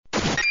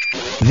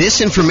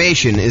This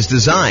information is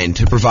designed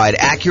to provide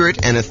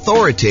accurate and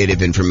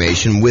authoritative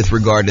information with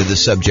regard to the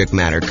subject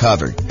matter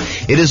covered.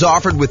 It is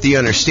offered with the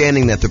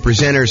understanding that the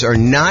presenters are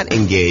not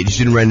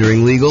engaged in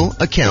rendering legal,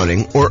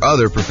 accounting, or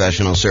other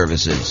professional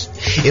services.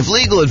 If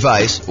legal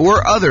advice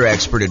or other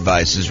expert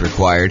advice is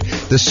required,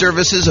 the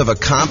services of a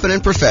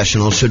competent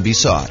professional should be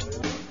sought.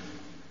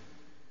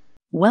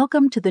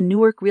 Welcome to the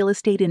Newark Real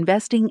Estate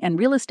Investing and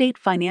Real Estate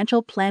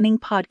Financial Planning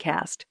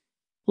Podcast.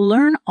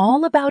 Learn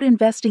all about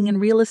investing in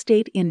real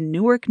estate in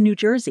Newark, New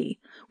Jersey,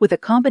 with a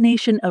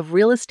combination of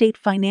real estate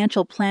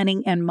financial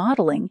planning and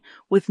modeling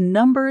with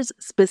numbers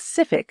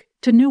specific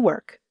to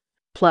Newark,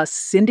 plus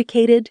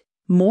syndicated,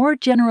 more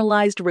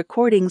generalized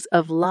recordings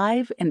of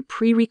live and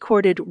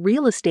pre-recorded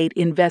real estate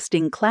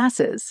investing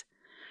classes,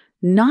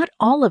 not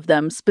all of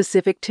them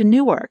specific to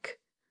Newark.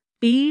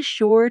 Be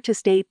sure to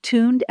stay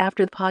tuned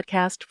after the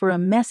podcast for a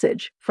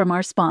message from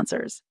our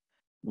sponsors.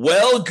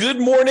 Well, good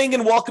morning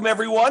and welcome,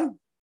 everyone.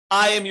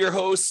 I am your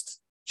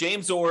host,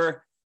 James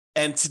Orr,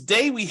 and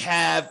today we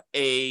have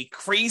a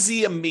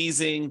crazy,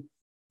 amazing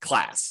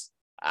class.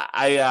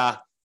 I've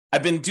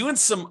been doing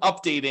some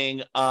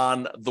updating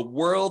on the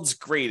world's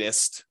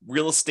greatest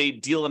real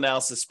estate deal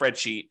analysis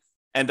spreadsheet,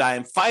 and I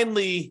am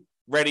finally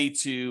ready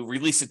to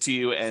release it to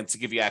you and to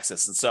give you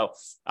access. And so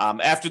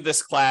after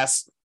this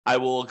class, I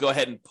will go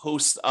ahead and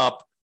post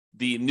up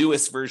the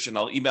newest version.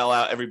 I'll email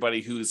out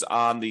everybody who's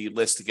on the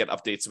list to get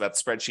updates about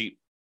the spreadsheet,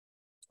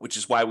 which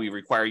is why we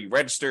require you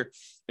register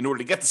in order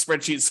to get the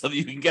spreadsheet so that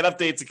you can get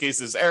updates in case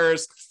there's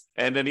errors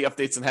and any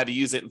updates on how to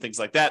use it and things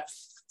like that.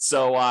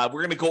 So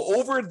we're going to go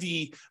over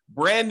the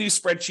brand new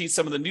spreadsheet,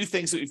 some of the new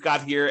things that we've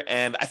got here,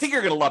 and I think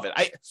you're going to love it.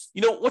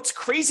 What's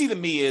crazy to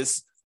me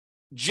is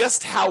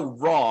just how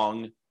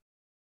wrong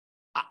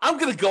I'm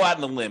going to go out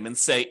on a limb and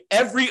say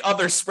every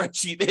other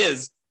spreadsheet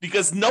is,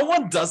 because no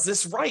one does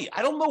this right.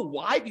 I don't know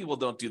why people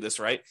don't do this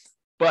right,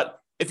 but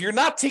if you're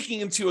not taking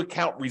into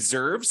account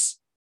reserves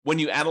when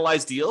you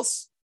analyze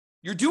deals,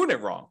 you're doing it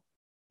wrong,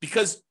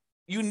 because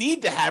you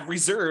need to have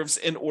reserves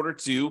in order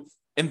to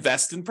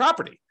invest in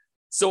property.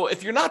 So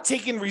if you're not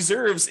taking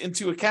reserves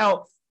into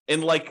account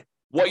in like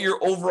what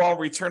your overall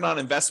return on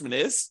investment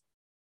is,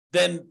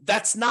 then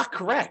that's not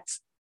correct.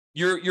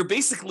 You're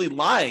basically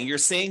lying. You're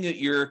saying that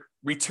your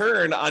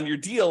return on your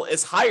deal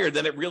is higher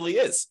than it really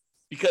is,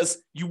 because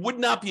you would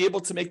not be able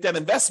to make that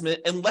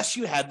investment unless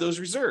you had those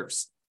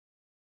reserves.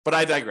 But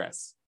I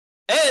digress.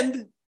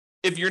 And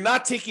if you're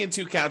not taking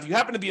into account, if you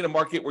happen to be in a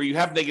market where you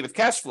have negative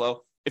cash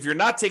flow, if you're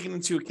not taking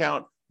into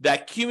account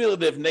that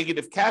cumulative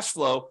negative cash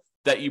flow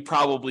that you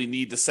probably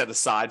need to set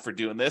aside for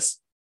doing this,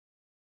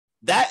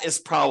 that is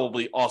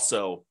probably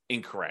also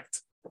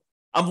incorrect.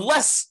 I'm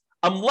less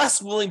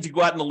willing to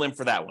go out on a limb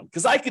for that one,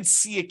 because I could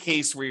see a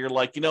case where you're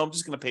like, I'm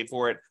just going to pay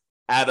for it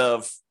out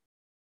of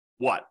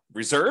what?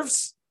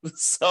 Reserves?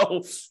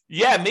 So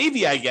yeah,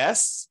 maybe, I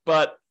guess,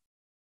 but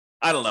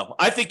I don't know.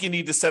 I think you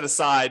need to set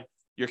aside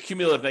your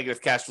cumulative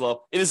negative cash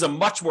flow. It is a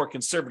much more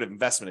conservative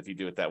investment if you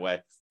do it that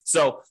way.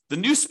 So the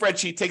new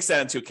spreadsheet takes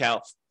that into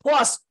account.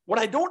 Plus, what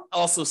I don't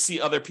also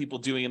see other people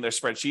doing in their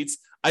spreadsheets,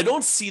 I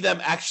don't see them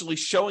actually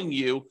showing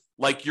you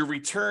like your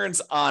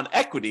returns on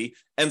equity,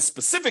 and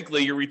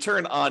specifically your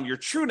return on your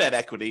true net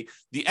equity,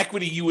 the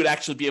equity you would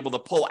actually be able to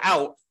pull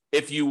out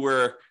if you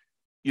were,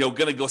 going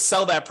to go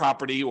sell that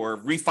property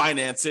or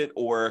refinance it,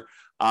 or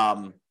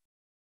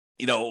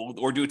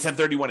or do a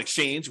 1031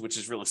 exchange, which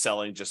is really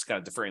selling, just kind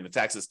of deferring the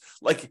taxes.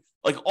 Like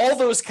all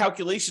those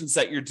calculations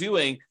that you're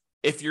doing,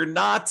 if you're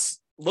not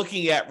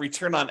looking at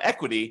return on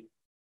equity,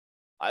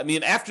 I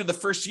mean, after the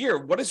first year,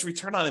 what does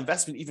return on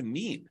investment even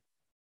mean?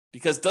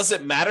 Because does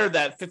it matter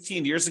that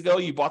 15 years ago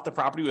you bought the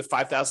property with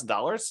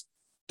 $5,000?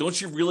 Don't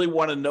you really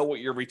want to know what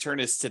your return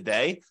is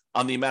today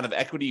on the amount of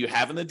equity you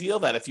have in the deal,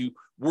 that if you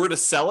were to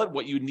sell it,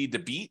 what you would need to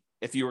beat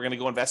if you were going to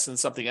go invest in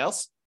something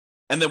else?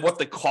 And then what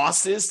the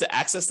cost is to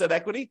access that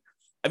equity?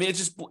 I mean,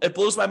 it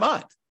blows my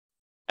mind.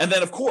 And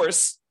then, of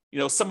course,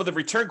 some of the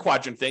return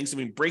quadrant things,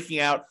 breaking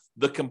out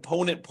the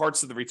component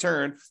parts of the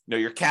return,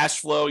 your cash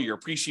flow, your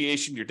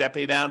appreciation, your debt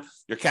pay down,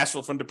 your cash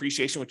flow from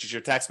depreciation, which is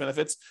your tax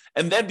benefits.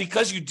 And then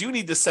because you do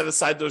need to set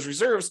aside those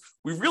reserves,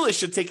 we really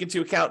should take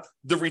into account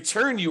the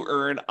return you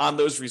earn on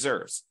those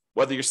reserves,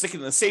 whether you're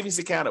sticking in a savings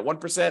account at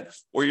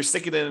 1% or you're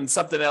sticking it in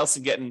something else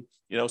and getting,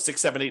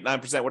 6, 7, 8,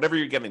 9%, whatever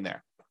you're getting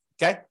there.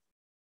 Okay.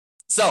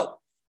 So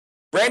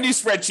brand new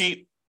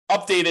spreadsheet,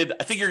 updated.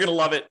 I think you're going to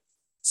love it.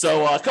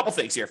 So a couple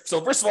things here.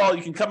 So first of all,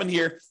 you can come in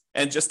here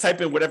and just type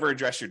in whatever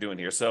address you're doing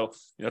here. So,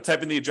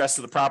 type in the address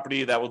of the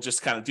property. That will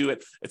just kind of do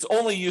it. It's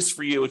only used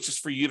for you. It's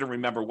just for you to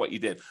remember what you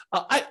did.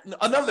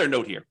 Another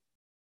note here.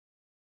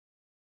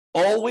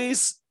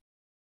 Always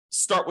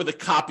start with a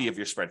copy of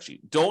your spreadsheet.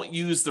 Don't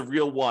use the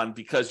real one,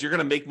 because you're going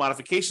to make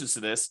modifications to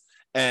this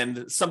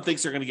and some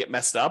things are going to get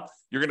messed up.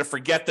 You're going to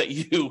forget that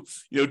you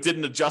did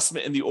an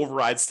adjustment in the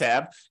overrides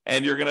tab,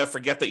 and you're going to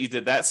forget that you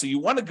did that. So you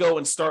want to go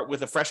and start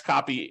with a fresh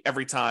copy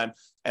every time,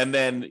 and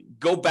then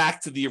go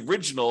back to the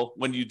original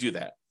when you do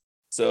that.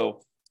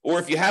 So Or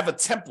if you have a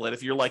template,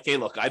 if you're like, hey,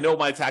 look, I know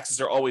my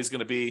taxes are always going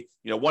to be,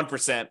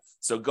 1%.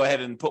 So go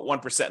ahead and put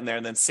 1% in there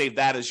and then save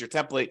that as your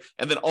template.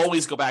 And then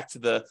always go back to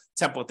the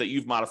template that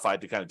you've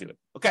modified to kind of do it.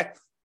 Okay.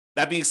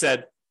 That being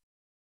said,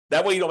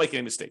 that way you don't make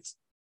any mistakes.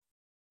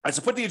 All right.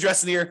 So put the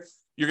address in here.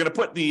 You're going to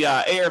put the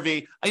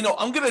ARV. I know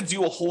I'm going to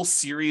do a whole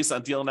series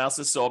on deal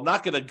analysis. So I'm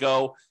not going to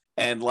go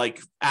and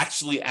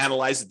actually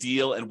analyze a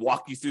deal and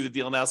walk you through the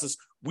deal analysis.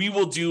 We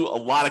will do a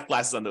lot of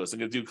classes on those. I'm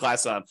going to do a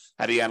class on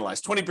how do you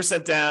analyze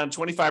 20% down,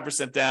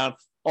 25% down,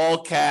 all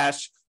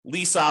cash,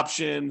 lease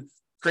option,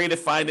 creative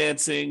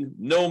financing,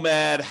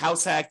 nomad,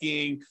 house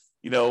hacking,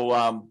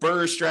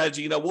 BRRRR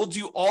strategy. We'll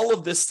do all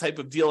of this type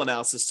of deal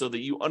analysis so that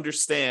you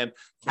understand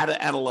how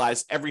to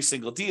analyze every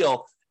single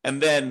deal.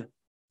 And then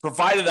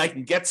provided I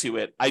can get to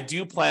it, I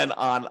do plan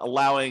on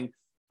allowing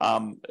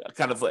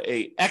kind of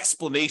a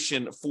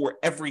explanation for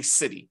every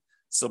city.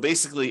 So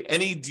basically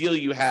any deal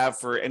you have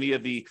for any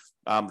of the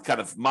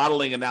kind of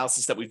modeling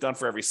analysis that we've done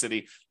for every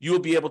city, you will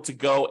be able to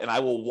go and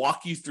I will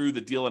walk you through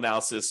the deal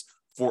analysis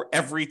for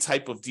every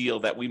type of deal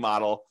that we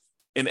model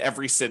in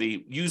every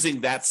city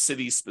using that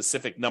city's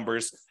specific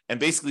numbers and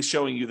basically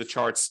showing you the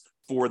charts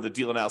for the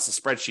deal analysis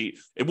spreadsheet.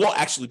 It won't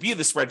actually be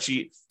the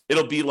spreadsheet.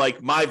 It'll be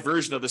like my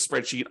version of the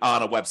spreadsheet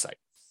on a website.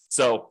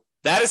 So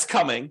that is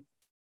coming.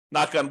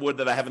 Knock on wood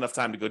that I have enough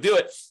time to go do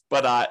it,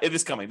 but it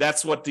is coming.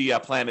 That's what the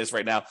plan is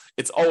right now.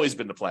 It's always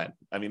been the plan.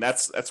 I mean,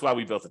 that's why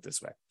we built it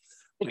this way.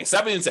 Okay, so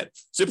that being said,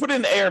 so you put it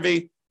in the ARV.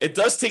 It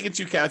does take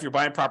into account if you're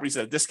buying properties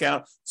at a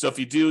discount. So if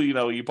you do,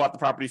 you bought the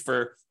property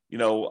for,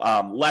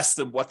 less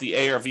than what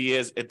the ARV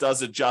is, it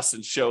does adjust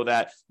and show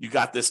that you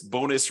got this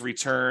bonus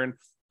return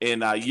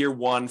in year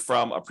one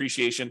from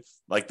appreciation,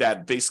 like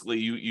that. Basically,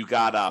 you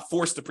got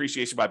forced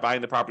appreciation by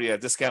buying the property at a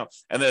discount,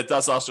 and then it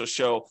does also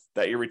show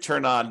that your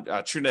return on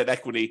true net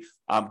equity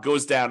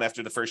goes down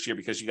after the first year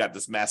because you got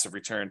this massive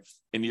return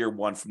in year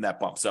one from that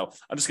bump. So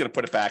I'm just going to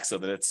put it back so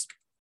that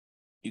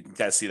you can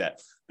kind of see that.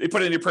 They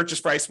put in your purchase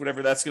price,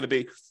 whatever that's going to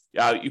be.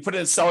 You put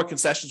in seller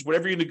concessions,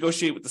 whatever you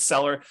negotiate with the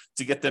seller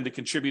to get them to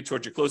contribute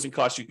towards your closing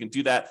costs, you can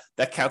do that.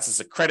 That counts as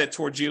a credit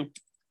towards you.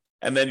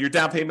 And then your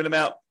down payment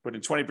amount, put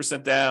in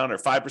 20% down or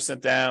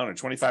 5% down or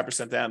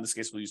 25% down. In this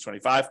case, we'll use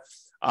 25.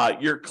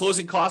 Your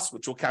closing costs,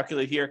 which we'll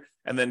calculate here,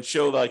 and then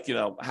show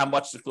how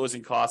much the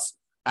closing costs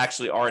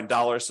actually are in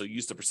dollars. So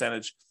use the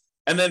percentage.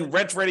 And then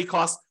rent ready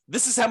costs.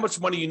 This is how much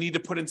money you need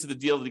to put into the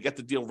deal to get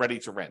the deal ready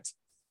to rent.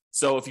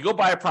 So if you go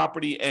buy a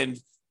property and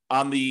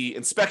on the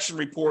inspection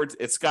report,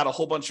 it's got a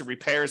whole bunch of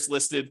repairs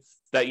listed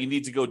that you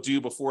need to go do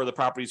before the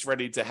property is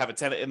ready to have a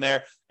tenant in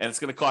there, and it's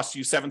going to cost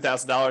you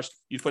 $7,000,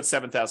 you put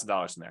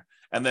 $7,000 in there.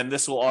 And then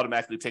this will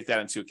automatically take that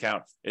into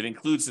account. It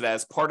includes it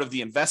as part of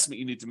the investment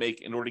you need to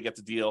make in order to get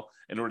the deal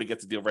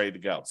ready to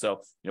go.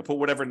 So put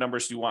whatever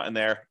numbers you want in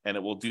there, and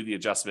it will do the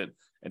adjustment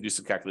and do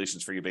some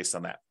calculations for you based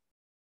on that.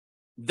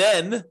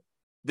 Then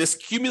this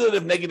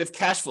cumulative negative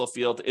cash flow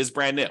field is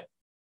brand new.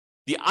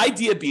 The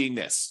idea being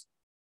this: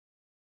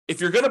 if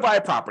you're going to buy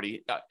a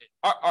property,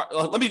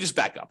 let me just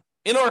back up.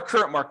 In our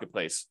current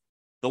marketplace,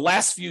 the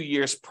last few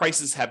years,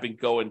 prices have been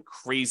going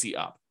crazy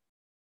up,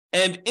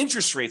 and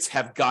interest rates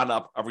have gone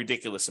up a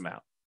ridiculous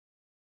amount.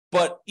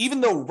 But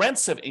even though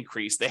rents have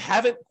increased, they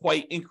haven't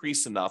quite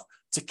increased enough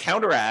to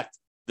counteract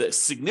the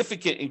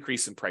significant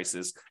increase in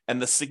prices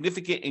and the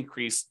significant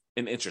increase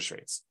in interest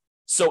rates.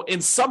 So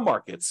in some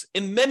markets,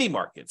 in many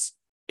markets,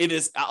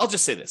 I'll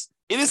just say this,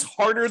 it is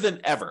harder than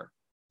ever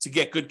to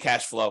get good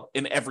cash flow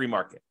in every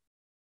market.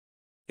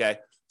 Okay.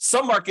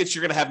 Some markets,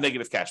 you're going to have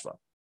negative cash flow,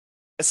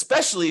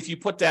 especially if you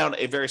put down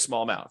a very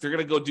small amount. If you're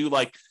going to go do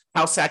like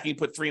house hacking,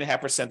 put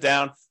 3.5%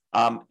 down,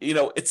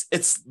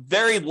 it's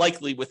very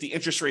likely with the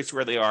interest rates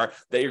where they are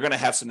that you're going to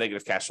have some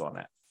negative cash flow on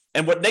that.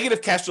 And what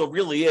negative cash flow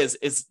really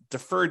is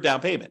deferred down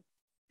payment.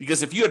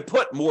 Because if you had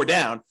put more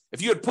down,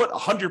 if you had put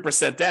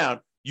 100% down,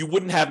 you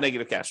wouldn't have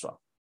negative cash flow,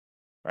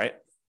 right?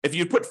 If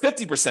you put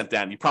 50%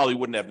 down, you probably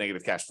wouldn't have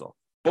negative cash flow.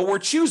 But we're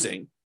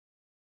choosing,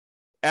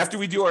 after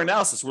we do our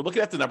analysis, we're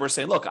looking at the numbers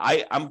saying, look,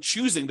 I'm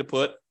choosing to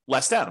put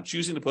less down. I'm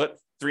choosing to put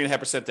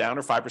 3.5% down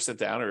or 5%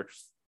 down or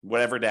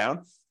whatever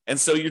down. And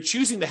so you're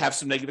choosing to have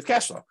some negative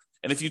cash flow.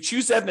 And if you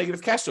choose to have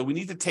negative cash flow, we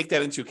need to take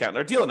that into account in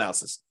our deal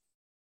analysis.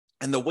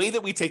 And the way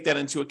that we take that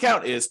into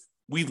account is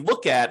we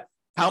look at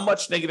how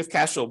much negative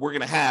cash flow we're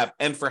going to have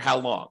and for how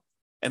long.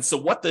 And so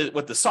what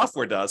the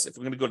software does, if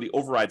we're going to go to the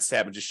overrides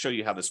tab and just show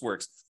you how this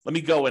works, let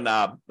me go and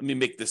let me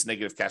make this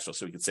negative cash flow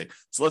so we can see.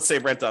 So let's say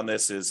rent on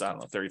this is, I don't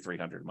know,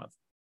 $3,300 a month.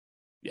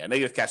 Yeah,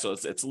 negative cash flow,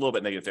 it's a little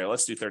bit negative there.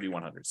 Let's do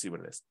 $3,100, see what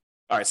it is.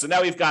 All right, so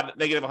now we've got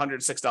negative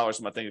 $106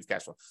 a month negative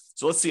cash flow.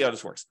 So let's see how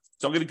this works.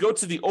 So I'm going to go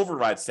to the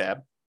overrides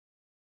tab.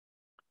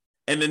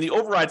 And in the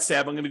overrides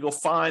tab, I'm going to go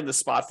find the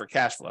spot for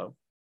cash flow,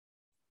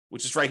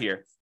 which is right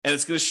here. And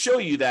it's going to show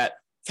you that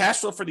cash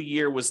flow for the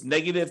year was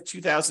negative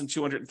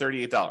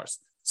 $2,238.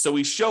 So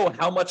we show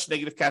how much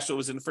negative cash flow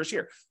was in the first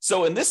year.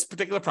 So in this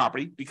particular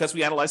property, because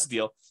we analyzed the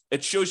deal,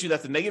 it shows you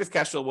that the negative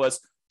cash flow was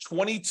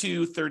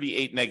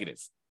 $2,238 negative.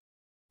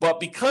 But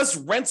because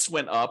rents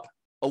went up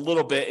a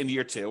little bit in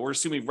year two. We're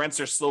assuming rents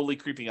are slowly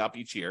creeping up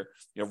each year.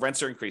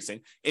 Rents are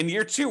increasing. In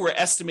year two, we're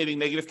estimating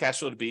negative cash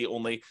flow to be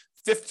only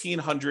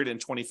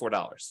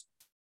 $1,524.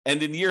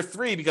 And in year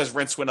three, because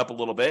rents went up a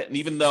little bit, and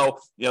even though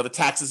the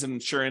taxes and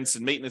insurance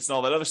and maintenance and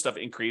all that other stuff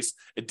increased,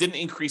 it didn't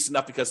increase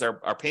enough because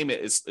our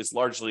payment is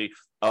largely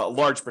a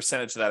large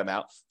percentage of that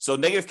amount. So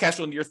negative cash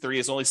flow in year three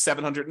is only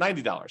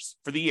 $790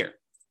 for the year.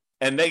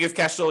 And negative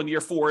cash flow in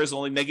year four is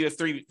only negative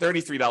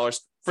 $33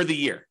 for the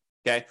year.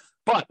 Okay.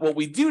 But what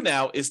we do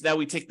now is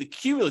we take the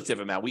cumulative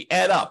amount. We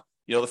add up.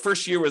 The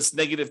first year was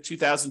negative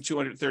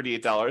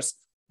 $2,238.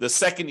 The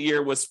second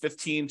year was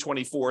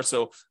 $1,524.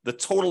 So the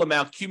total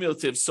amount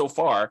cumulative so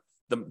far,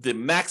 the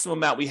maximum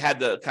amount we had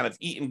to kind of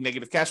eat in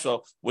negative cash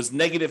flow was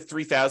negative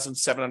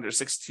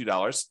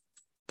 $3,762,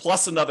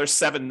 plus another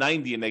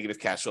 $790 in negative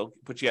cash flow,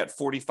 put you at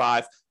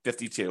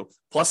 $4,552,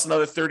 plus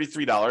another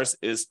 $33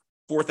 is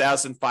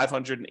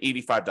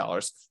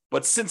 $4,585.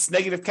 But since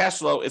negative cash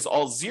flow is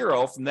all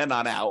zero from then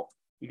on out,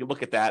 we can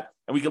look at that,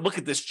 and we can look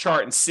at this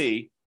chart and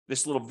see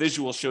this little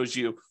visual shows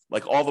you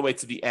like all the way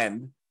to the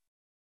end.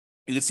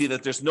 You can see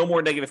that there's no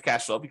more negative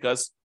cash flow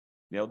because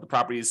the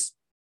property is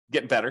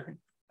getting better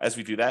as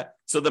we do that.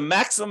 So the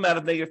maximum amount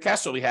of negative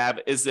cash flow we have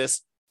is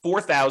this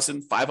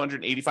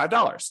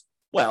 $4,585.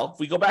 Well, if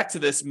we go back to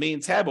this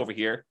main tab over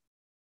here,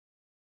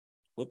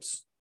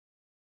 whoops.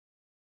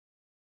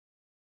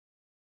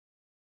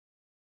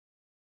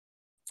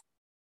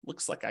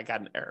 Looks like I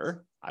got an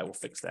error. I will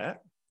fix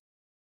that.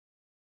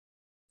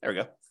 There we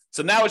go.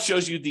 So now it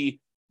shows you the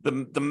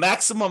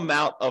maximum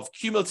amount of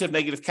cumulative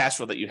negative cash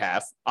flow that you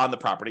have on the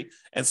property.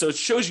 And so it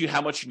shows you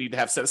how much you need to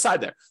have set aside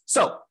there.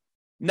 So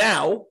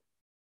now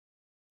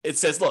it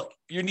says, look,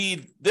 you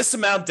need this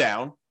amount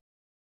down,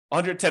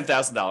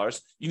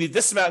 $110,000. You need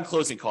this amount in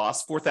closing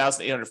costs,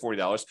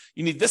 $4,840.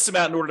 You need this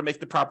amount in order to make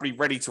the property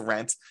ready to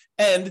rent.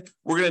 And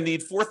we're going to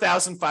need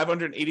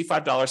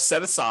 $4,585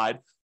 set aside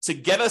to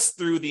get us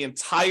through the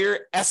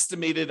entire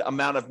estimated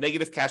amount of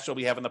negative cash flow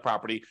we have in the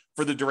property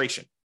for the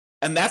duration.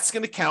 And that's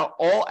going to count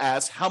all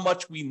as how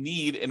much we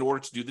need in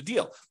order to do the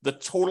deal, the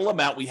total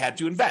amount we had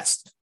to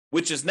invest,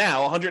 which is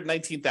now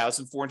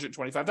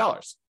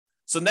 $119,425.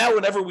 So now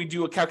whenever we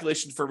do a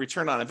calculation for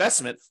return on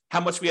investment, how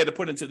much we had to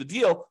put into the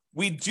deal,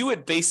 we do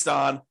it based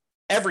on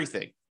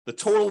everything, the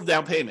total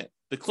down payment,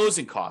 the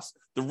closing costs,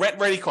 the rent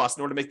ready costs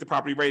in order to make the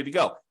property ready to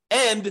go,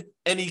 and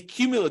any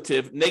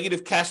cumulative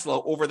negative cash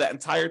flow over that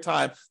entire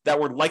time that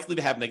we're likely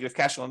to have negative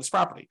cash flow on this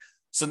property.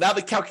 So now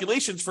the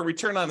calculations for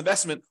return on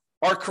investment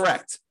are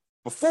correct.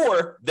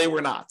 Before, they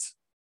were not,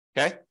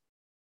 okay?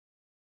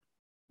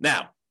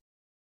 Now,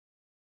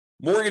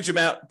 mortgage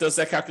amount does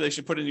that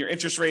calculation, put in your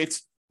interest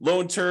rates,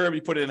 loan term,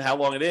 you put in how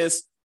long it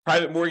is,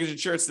 private mortgage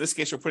insurance, in this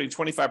case, we're putting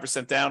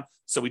 25% down,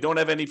 so we don't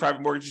have any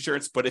private mortgage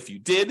insurance, but if you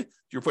did, if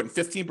you're putting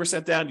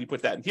 15% down, you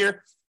put that in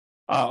here.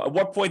 At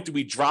what point do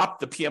we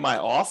drop the PMI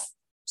off?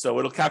 So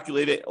it'll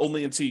calculate it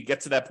only until you get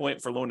to that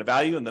point for loan to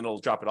value, and then it'll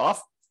drop it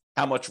off.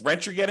 How much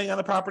rent you're getting on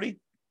the property.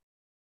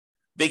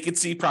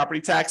 Vacancy, property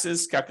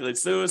taxes,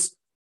 calculates those.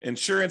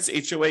 Insurance,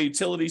 HOA,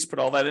 utilities, put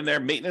all that in there.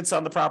 Maintenance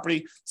on the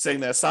property,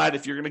 setting that aside.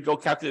 If you're going to go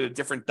calculate a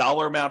different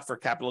dollar amount for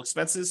capital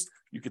expenses,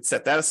 you could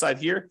set that aside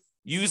here.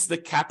 Use the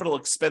capital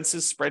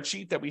expenses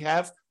spreadsheet that we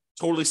have,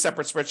 totally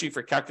separate spreadsheet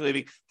for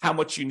calculating how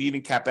much you need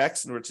in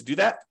CapEx in order to do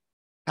that.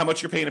 How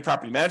much you're paying in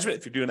property management,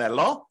 if you're doing that at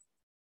all,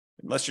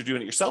 unless you're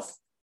doing it yourself.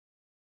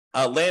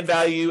 Land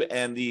value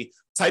and the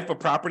type of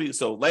property.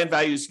 So land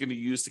value is going to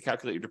use to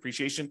calculate your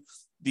depreciation.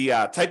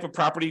 The type of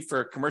property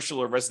for commercial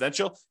or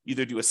residential,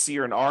 either do a C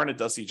or an R, and it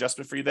does the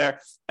adjustment for you there.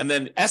 And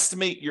then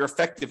estimate your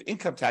effective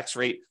income tax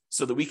rate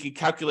so that we can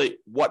calculate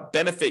what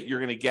benefit you're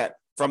going to get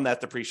from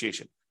that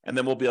depreciation. And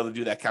then we'll be able to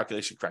do that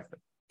calculation correctly.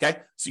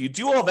 Okay, so you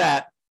do all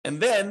that, and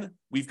then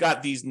we've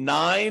got these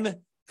 9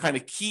 kind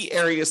of key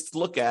areas to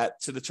look at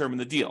to determine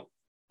the deal.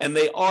 And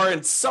they are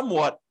in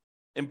somewhat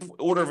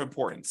order of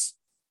importance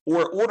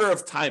or order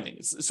of timing.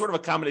 It's sort of a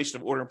combination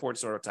of order of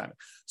importance and order of timing.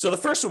 So the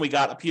first one we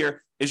got up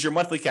here is your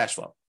monthly cash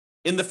flow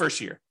in the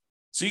first year.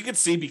 So you can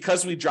see,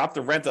 because we dropped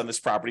the rent on this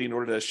property in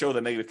order to show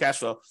the negative cash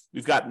flow,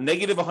 we've got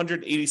negative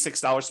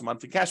 $186 a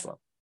month in cash flow.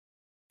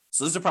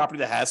 So this is a property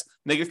that has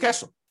negative cash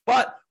flow.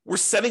 But we're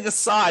setting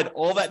aside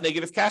all that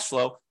negative cash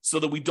flow so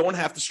that we don't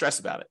have to stress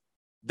about it.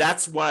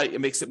 That's why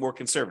it makes it more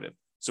conservative.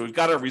 So we've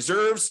got our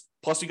reserves,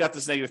 plus we got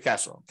this negative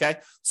cash flow, okay?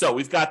 So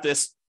we've got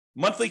this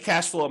monthly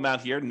cash flow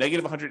amount here,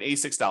 negative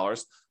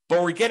 $186,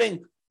 but we're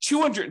getting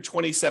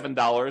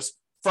 $227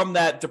 from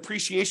that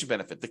depreciation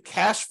benefit, the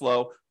cash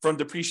flow from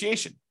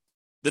depreciation,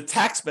 the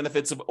tax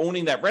benefits of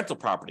owning that rental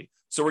property.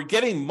 So we're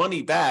getting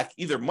money back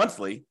either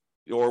monthly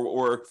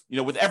or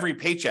with every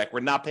paycheck. We're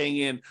not paying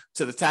in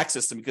to the tax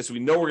system because we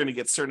know we're going to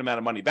get a certain amount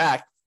of money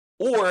back,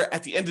 or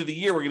at the end of the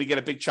year, we're going to get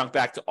a big chunk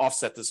back to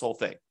offset this whole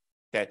thing.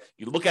 Okay,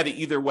 you look at it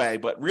either way,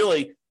 but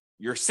really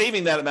you're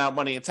saving that amount of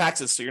money in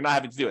taxes, so you're not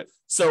having to do it.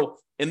 So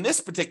in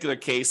this particular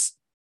case,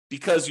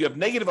 because you have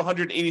negative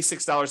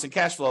 $186 in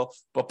cash flow,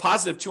 but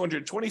positive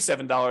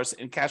 $227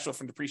 in cash flow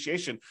from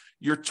depreciation,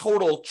 your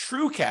total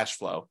true cash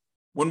flow,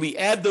 when we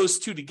add those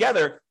two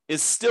together,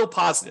 is still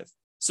positive.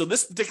 So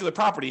this particular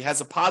property has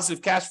a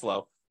positive cash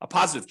flow, a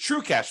positive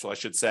true cash flow, I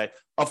should say,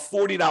 of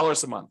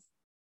 $40 a month.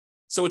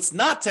 So it's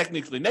not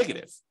technically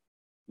negative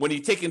when you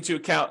take into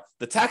account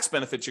the tax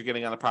benefits you're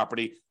getting on the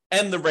property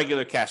and the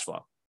regular cash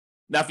flow.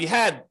 Now, if you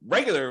had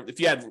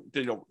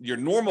your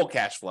normal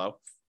cash flow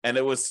and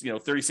it was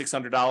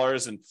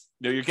 $3,600 and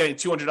you're getting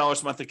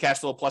 $200 a month of cash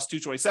flow plus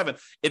 $227,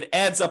 it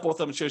adds up both of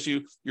them and shows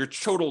you your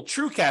total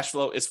true cash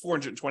flow is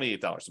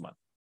 $428 a month.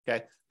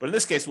 Okay, but in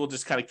this case, we'll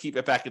just kind of keep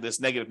it back at this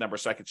negative number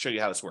so I can show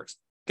you how this works.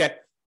 Okay,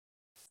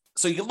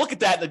 so you can look at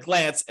that at a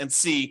glance and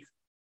see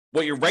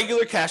what your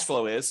regular cash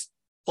flow is,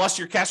 plus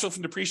your cash flow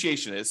from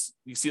depreciation is.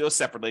 You see those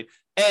separately,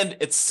 and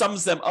it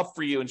sums them up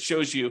for you and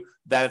shows you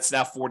that it's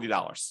now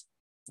 $40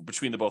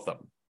 between the both of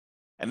them.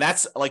 And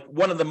that's like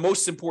one of the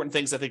most important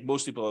things I think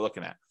most people are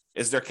looking at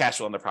is their cash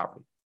flow on their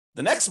property.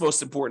 The next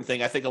most important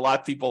thing I think a lot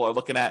of people are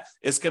looking at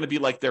is going to be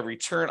like their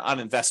return on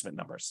investment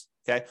numbers.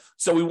 Okay,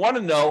 so we want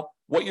to know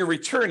what your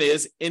return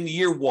is in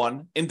year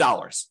one in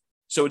dollars.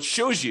 So it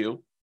shows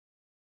you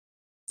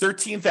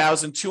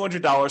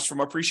 $13,200 from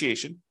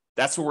appreciation.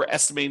 That's where we're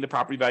estimating the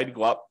property value to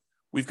go up.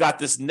 We've got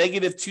this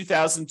negative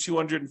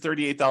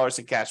 $2,238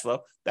 in cash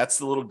flow. That's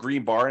the little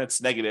green bar, and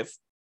it's negative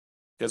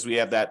because we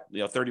have that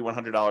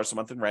 $3,100 a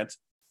month in rent.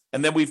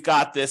 And then we've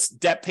got this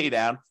debt pay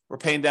down. We're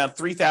paying down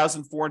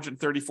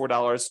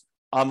 $3,434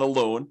 on the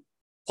loan,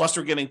 plus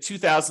we're getting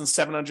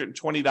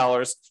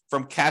 $2,720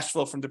 from cash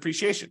flow from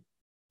depreciation.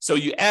 So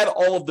you add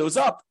all of those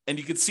up, and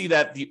you can see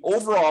that the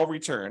overall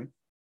return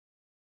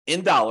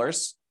in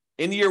dollars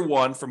in year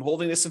one from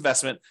holding this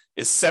investment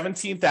is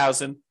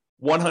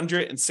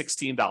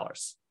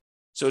 $17,116.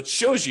 So it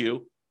shows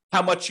you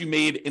how much you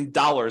made in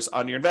dollars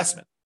on your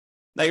investment.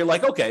 Now you're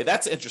like, okay,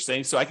 that's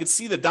interesting. So I could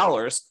see the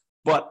dollars,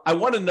 but I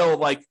want to know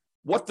like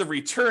what the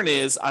return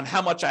is on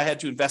how much I had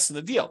to invest in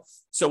the deal.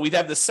 So we'd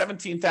have the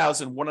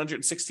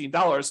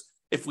 $17,116.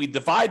 If we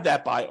divide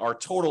that by our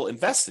total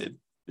invested,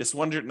 this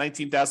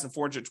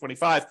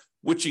 $119,425,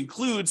 which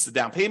includes the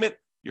down payment,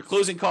 your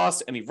closing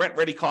costs, any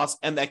rent-ready costs,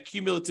 and that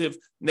cumulative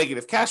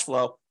negative cash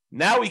flow,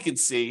 now we can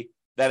see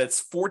that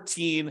it's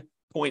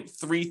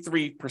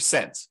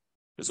 14.33%.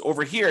 Because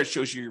over here, it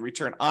shows you your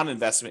return on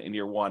investment in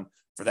year one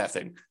for that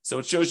thing. So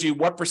it shows you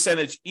what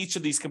percentage each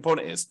of these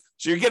component is.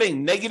 So you're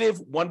getting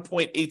negative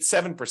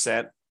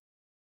 1.87%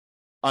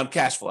 on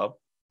cash flow.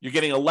 You're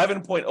getting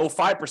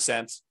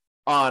 11.05%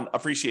 on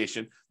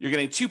appreciation. You're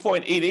getting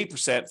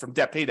 2.88% from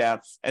debt pay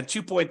down and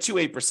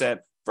 2.28%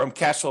 from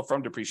cash flow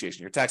from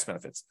depreciation, your tax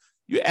benefits.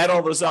 You add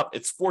all those up,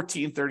 it's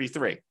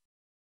 14.33.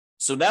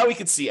 So now we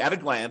can see at a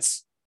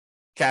glance,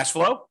 cash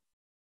flow,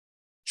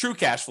 true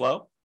cash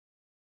flow,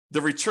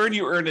 the return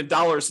you earned in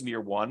dollars in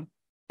year one,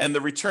 and the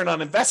return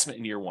on investment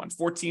in year one,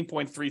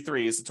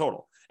 14.33 is the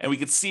total. And we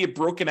can see it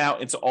broken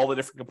out into all the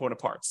different component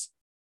parts.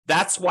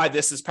 That's why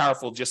this is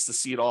powerful, just to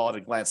see it all at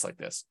a glance like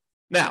this.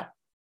 Now,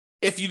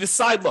 if you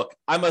decide, look,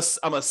 I'm a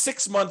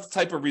 6-month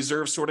type of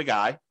reserve sort of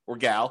guy or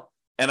gal,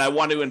 and I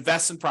want to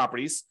invest in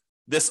properties,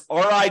 this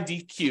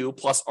RIDQ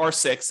plus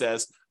R6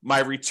 says my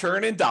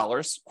return in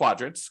dollars,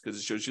 quadrants, because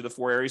it shows you the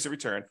 4 areas of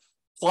return,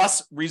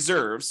 plus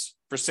reserves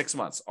for 6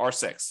 months,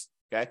 R6.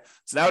 Okay,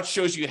 so now it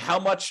shows you how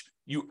much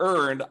you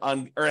earned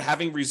on or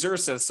having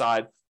reserves set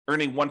aside,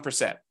 earning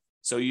 1%.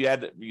 So you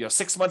had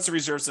 6 months of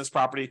reserves in this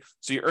property,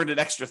 so you earned an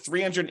extra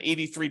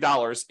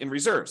 $383 in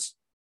reserves.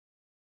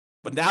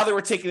 But now that we're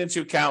taking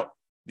into account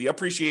the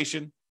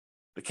appreciation,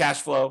 the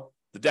cash flow,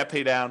 the debt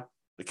pay down,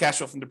 the cash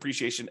flow from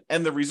depreciation,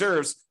 and the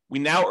reserves, we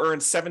now earn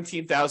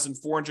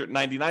 $17,499 in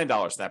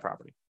that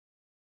property.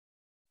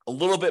 A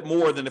little bit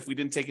more than if we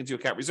didn't take into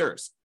account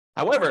reserves.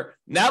 However,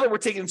 now that we're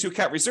taking into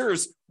account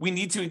reserves, we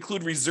need to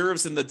include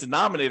reserves in the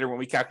denominator when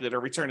we calculate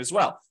our return as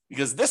well,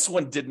 because this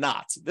one did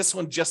not. This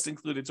one just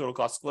included total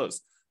cost to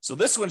close. So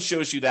this one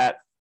shows you that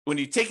when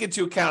you take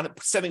into account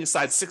setting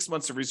aside 6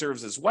 months of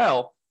reserves as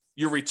well,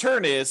 your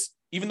return is,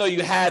 even though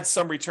you had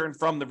some return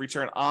from the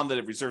return on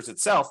the reserves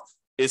itself,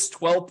 is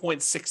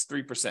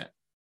 12.63%.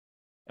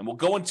 And we'll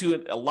go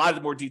into a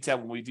lot more detail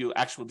when we do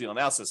actual deal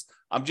analysis.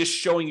 I'm just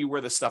showing you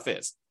where this stuff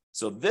is.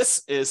 So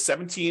this is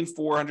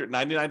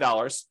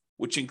 $17,499,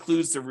 which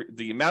includes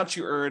the amount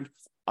you earned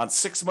on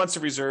 6 months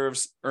of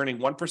reserves, earning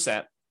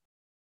 1%.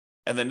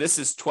 And then this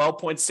is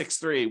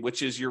 12.63,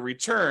 which is your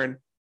return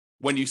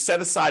when you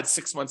set aside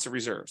 6 months of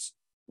reserves,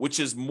 which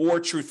is more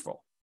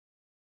truthful.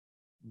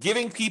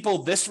 Giving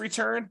people this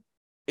return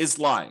is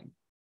lying,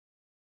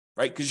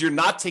 right? Because you're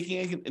not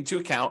taking into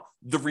account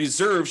the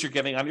reserves you're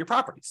getting on your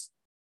properties.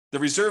 The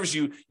reserves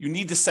you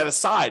need to set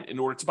aside in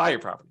order to buy your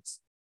properties.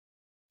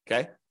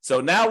 Okay? So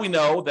now we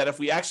know that if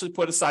we actually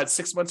put aside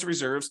 6 months of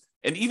reserves,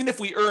 and even if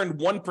we earn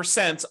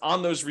 1%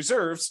 on those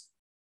reserves,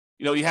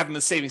 you have in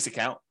the savings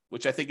account,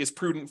 which I think is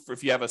prudent for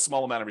if you have a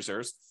small amount of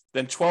reserves,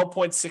 then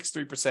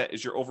 12.63%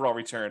 is your overall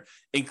return,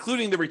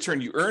 including the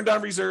return you earned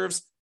on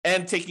reserves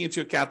and taking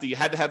into account that you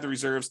had to have the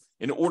reserves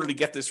in order to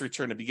get this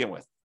return to begin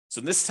with. So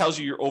this tells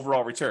you your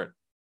overall return.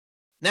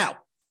 Now,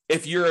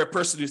 if you're a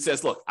person who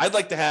says, look, I'd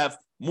like to have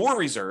more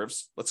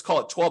reserves, let's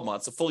call it 12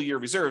 months, a full year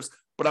of reserves,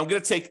 but I'm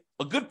going to take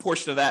a good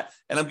portion of that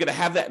and I'm going to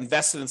have that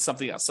invested in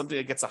something else, something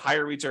that gets a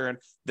higher return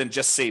than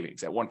just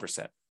savings at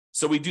 1%.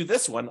 So we do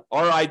this one,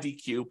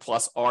 RIDQ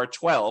plus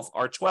R12.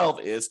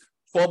 R12 is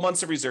 12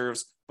 months of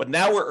reserves, but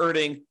now we're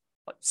earning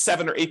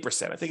 7 or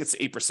 8%. I think it's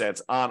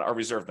 8% on our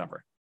reserve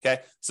number.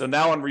 Okay. So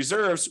now on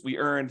reserves, we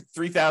earned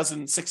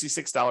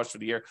 $3,066 for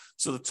the year.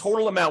 So the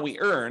total amount we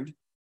earned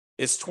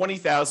is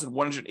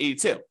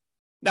 $20,182.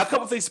 Now, a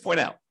couple of things to point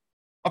out.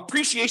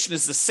 Appreciation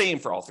is the same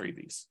for all three of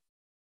these.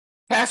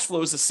 Cash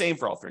flow is the same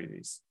for all three of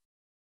these.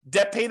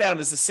 Debt pay down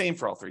is the same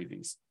for all three of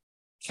these.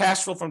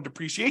 Cash flow from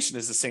depreciation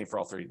is the same for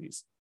all three of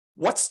these.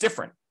 What's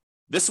different?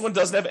 This one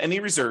doesn't have any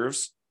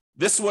reserves.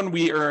 This one,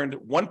 we earned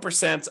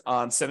 1%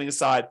 on setting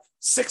aside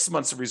 6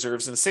 months of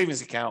reserves in a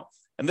savings account.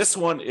 And this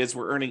one is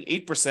we're earning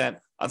 8%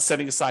 on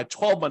setting aside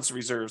 12 months of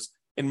reserves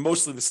in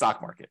mostly the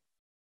stock market.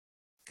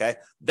 Okay,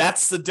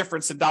 that's the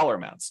difference in dollar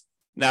amounts.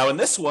 Now, in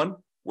this one,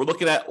 we're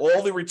looking at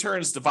all the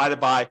returns divided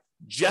by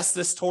just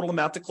this total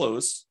amount to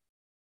close.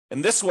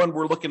 In this one,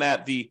 we're looking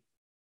at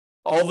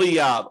all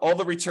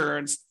the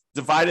returns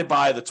divided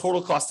by the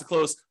total cost to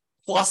close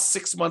plus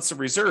 6 months of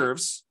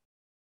reserves.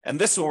 And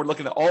this one, we're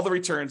looking at all the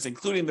returns,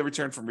 including the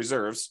return from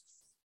reserves,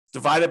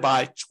 divided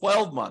by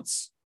 12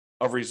 months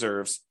of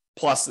reserves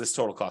plus this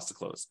total cost to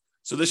close.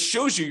 So this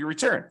shows you your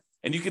return.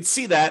 And you can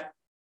see that,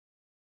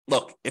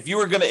 look, if you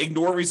were going to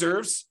ignore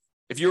reserves,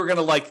 if you were going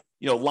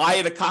to lie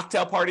at a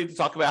cocktail party to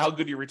talk about how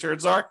good your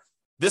returns are,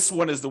 this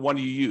one is the one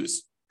you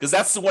use because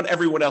that's the one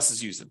everyone else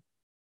is using,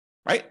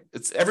 right?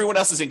 Everyone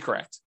else is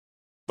incorrect.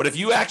 But if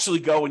you actually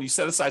go and you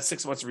set aside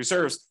 6 months of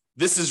reserves,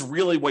 this is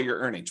really what you're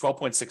earning,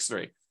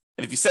 12.63.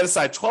 And if you set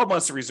aside 12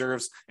 months of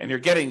reserves and you're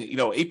getting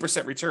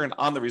 8% return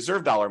on the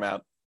reserve dollar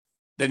amount,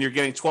 then you're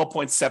getting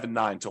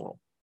 12.79 total.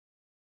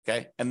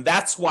 Okay. And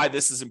that's why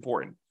this is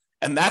important.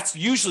 And that's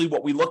usually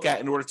what we look at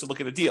in order to look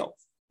at a deal.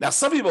 Now,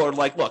 some people are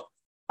like, look,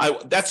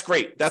 that's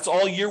great. That's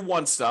all year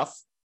one stuff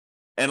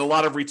and a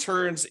lot of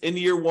returns in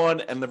year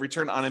one and the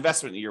return on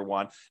investment in year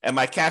one and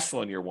my cash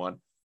flow in year one.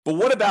 But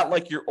what about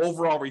like your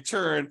overall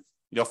return,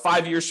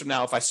 5 years from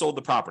now, if I sold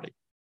the property?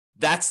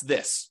 That's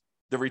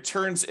the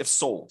returns if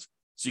sold.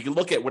 So you can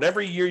look at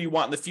whatever year you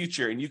want in the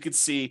future and you could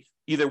see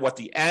either what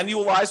the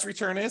annualized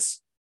return is,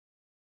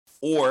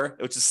 or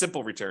which is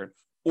simple return,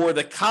 or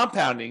the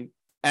compounding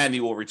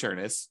annual return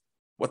is,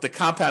 what the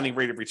compounding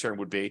rate of return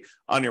would be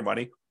on your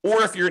money.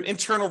 Or if you're an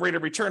internal rate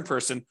of return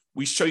person,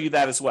 we show you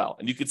that as well.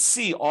 And you could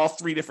see all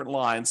three different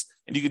lines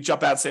and you could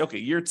jump out and say, okay,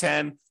 year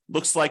 10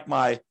 looks like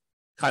my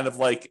kind of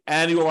like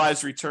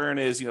annualized return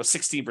is,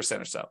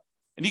 16% or so.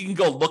 And you can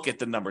go look at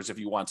the numbers if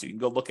you want to. You can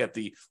go look at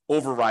the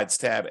overrides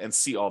tab and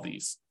see all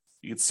these.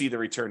 You can see the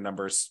return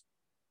numbers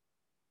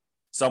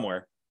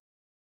somewhere.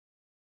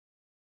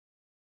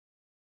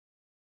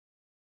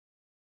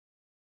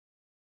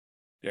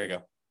 There you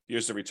go.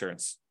 Here's the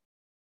returns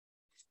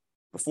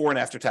before and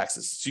after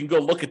taxes. So you can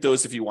go look at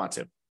those if you want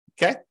to,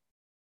 okay?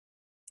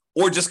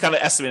 Or just kind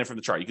of estimate it from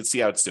the chart. You can see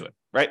how it's doing,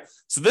 right?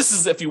 So this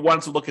is if you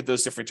want to look at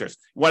those different returns.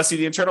 You want to see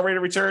the internal rate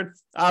of return?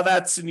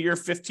 That's in year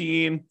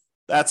 15.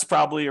 That's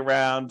probably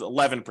around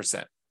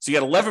 11%. So you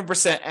get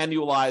 11%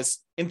 annualized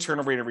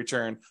internal rate of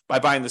return by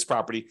buying this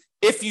property.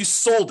 If you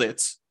sold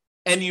it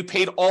and you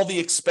paid all the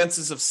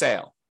expenses of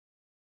sale,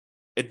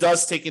 it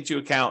does take into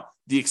account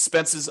the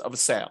expenses of a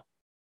sale.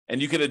 And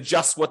you can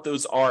adjust what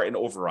those are in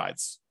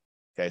overrides.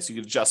 Okay, so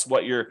you can adjust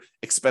what your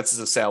expenses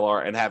of sale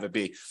are and have it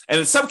be. And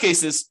in some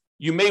cases,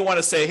 you may want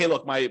to say, hey,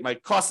 look, my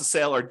costs of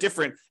sale are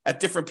different at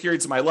different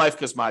periods of my life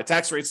because my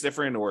tax rate's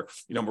different, or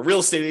I'm a real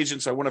estate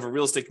agent, so I won't have a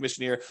real estate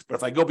commission here. But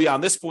if I go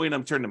beyond this point,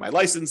 I'm turning my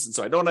license, and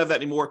so I don't have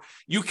that anymore.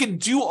 You can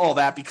do all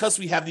that because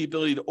we have the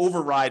ability to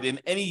override in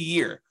any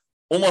year,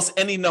 almost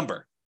any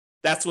number.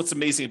 That's what's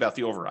amazing about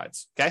the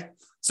overrides. Okay,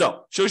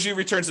 so shows you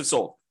returns if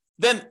sold.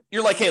 Then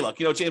you're like, hey, look,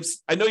 James,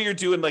 I know you're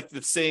doing like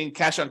the saying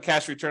cash on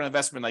cash return on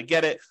investment. I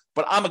get it,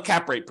 but I'm a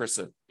cap rate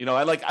person.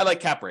 I like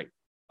cap rate.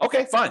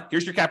 Okay, fine.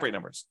 Here's your cap rate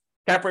numbers.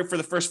 Cap rate for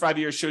the first 5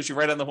 years shows you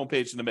right on the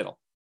homepage in the middle,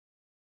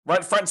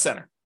 right front and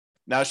center.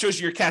 Now it shows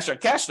you your cash on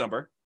cash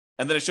number,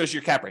 and then it shows you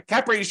your cap rate.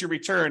 Cap rate is your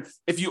return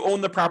if you own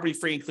the property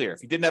free and clear,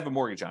 if you didn't have a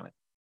mortgage on it.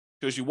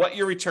 It shows you what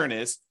your return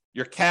is,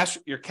 your cash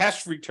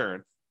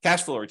return,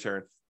 cash flow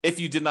return, if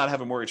you did not have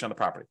a mortgage on the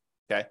property.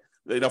 Okay.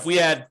 If we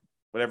had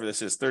whatever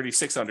this is,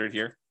 3,600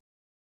 here,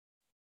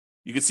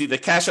 you can see the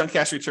cash on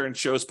cash return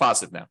shows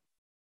positive now.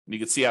 And you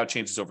can see how it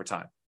changes over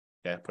time.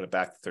 Okay, put it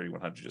back to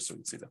 3,100 just so we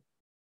can see that.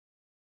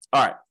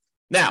 All right.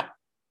 Now,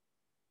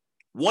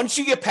 once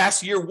you get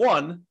past year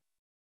one,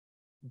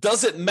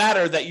 does it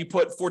matter that you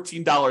put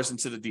 $14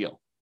 into the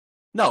deal?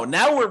 No,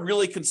 now we're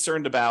really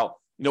concerned about,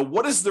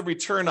 what is the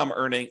return I'm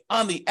earning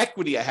on the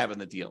equity I have in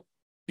the deal?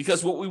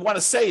 Because what we want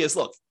to say is,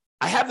 look,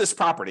 I have this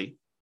property,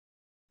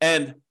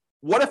 and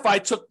what if I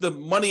took the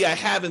money I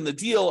have in the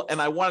deal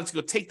and I wanted to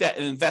go take that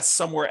and invest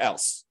somewhere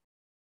else?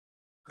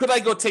 Could I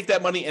go take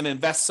that money and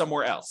invest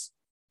somewhere else?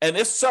 And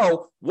if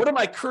so, what am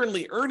I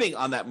currently earning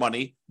on that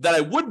money that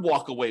I would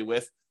walk away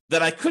with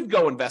that I could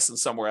go invest in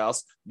somewhere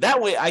else?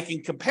 That way I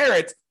can compare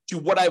it to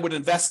what I would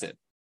invest in.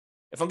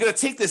 If I'm going to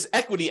take this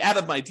equity out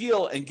of my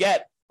deal and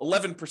get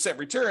 11%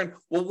 return,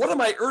 well, what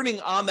am I earning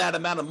on that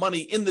amount of money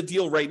in the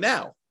deal right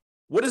now?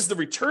 What is the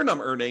return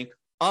I'm earning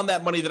on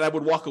that money that I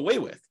would walk away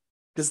with?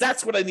 Because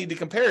that's what I need to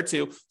compare it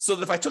to, so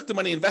that if I took the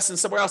money and invested in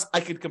somewhere else, I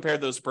could compare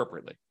those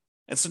appropriately.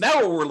 And so now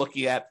what we're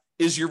looking at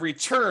is your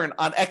return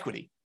on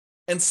equity.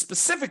 And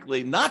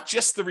specifically, not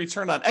just the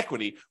return on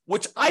equity,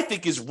 which I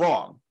think is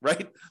wrong,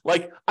 right?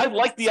 Like, I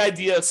like the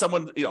idea of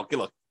someone, okay,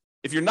 look,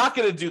 if you're not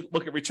going to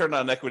look at return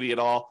on equity at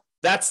all,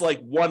 that's like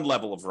one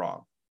level of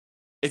wrong.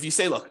 If you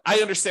say, look, I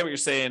understand what you're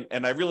saying,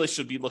 and I really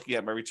should be looking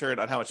at my return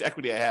on how much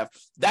equity I have,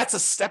 that's a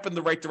step in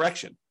the right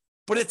direction.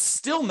 But it's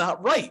still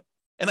not right.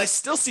 And I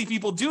still see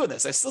people doing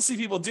this. I still see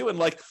people doing,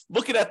 like,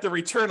 looking at the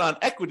return on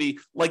equity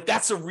like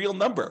that's a real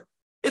number.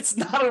 It's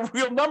not a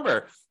real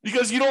number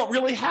because you don't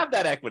really have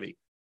that equity.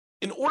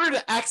 In order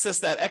to access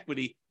that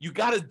equity, you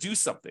got to do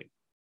something.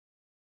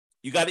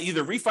 You got to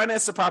either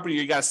refinance the property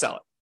or you got to sell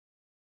it.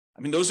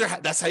 I mean,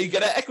 that's how you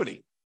get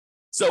equity.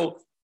 So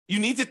you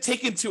need to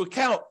take into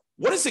account,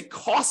 what does it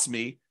cost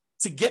me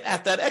to get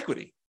at that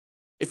equity?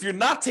 If you're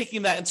not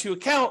taking that into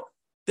account,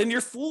 then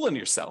you're fooling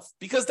yourself,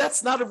 because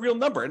that's not a real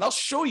number. And I'll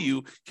show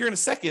you here in a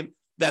second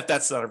that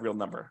that's not a real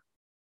number.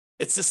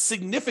 It's a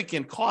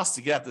significant cost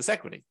to get at this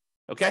equity.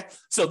 Okay.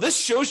 So this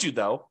shows you,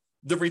 though,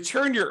 the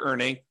return you're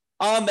earning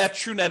on that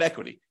true net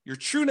equity. Your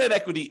true net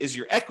equity is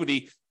your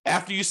equity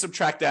after you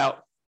subtract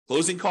out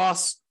closing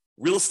costs,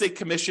 real estate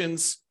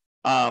commissions,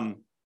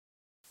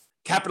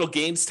 capital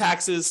gains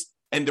taxes,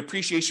 and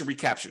depreciation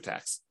recapture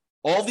tax.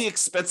 All the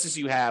expenses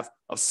you have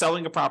of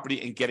selling a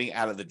property and getting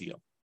out of the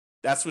deal.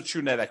 That's what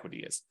true net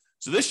equity is.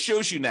 So this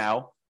shows you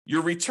now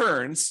your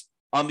returns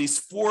on these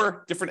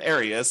 4 different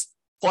areas,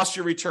 plus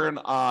your return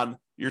on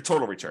your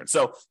total return.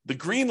 So the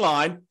green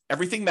line,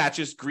 everything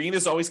matches. Green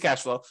is always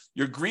cash flow.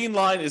 Your green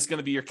line is going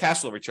to be your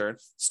cash flow return.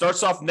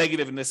 Starts off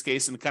negative in this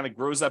case and kind of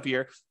grows up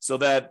here, so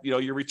that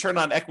your return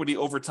on equity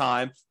over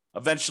time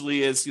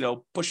eventually is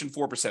pushing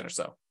 4% or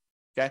so.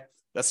 Okay,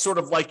 that's sort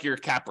of like your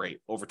cap rate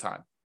over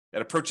time.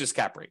 That approaches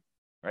cap rate,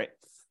 right?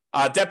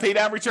 Debt pay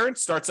down return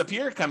starts up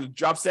here, kind of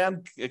drops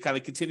down, it kind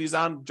of continues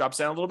on, drops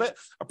down a little bit.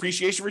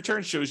 Appreciation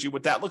return shows you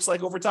what that looks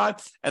like over time.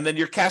 And then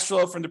your cash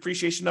flow from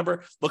depreciation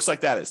number looks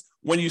like that is.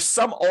 When you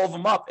sum all of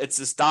them up, it's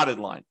this dotted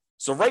line.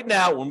 So right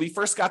now, when we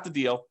first got the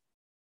deal,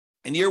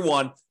 in year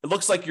 1, it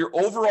looks like your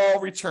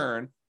overall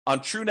return on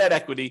true net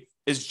equity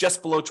is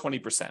just below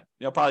 20%,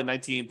 probably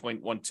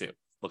 19.12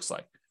 looks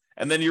like.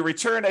 And then your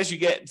return as you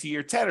get to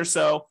year 10 or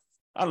so,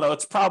 I don't know,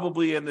 it's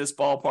probably in this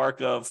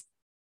ballpark of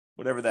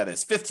whatever that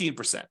is,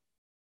 15%.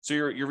 So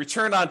your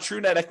return on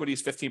true net equity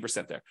is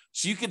 15% there.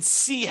 So you can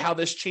see how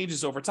this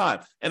changes over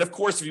time. And of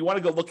course, if you want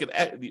to go look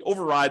at the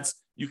overrides,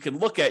 you can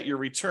look at your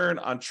return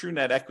on true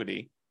net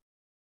equity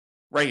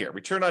right here,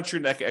 return on true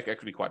net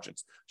equity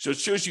quadrants. So it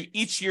shows you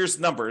each year's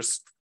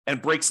numbers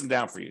and breaks them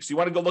down for you. So you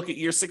want to go look at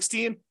year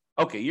 16?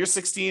 Okay, year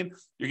 16,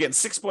 you're getting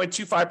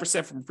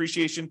 6.25% from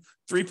appreciation,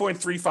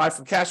 3.35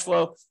 from cash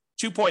flow,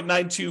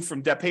 2.92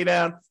 from debt pay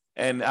down,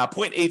 and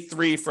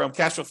 0.83 from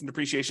cash flow from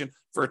depreciation,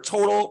 for a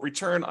total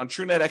return on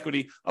true net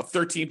equity of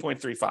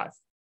 13.35.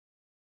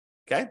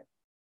 Okay?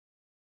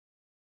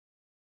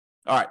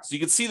 All right, so you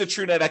can see the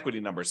true net equity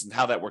numbers and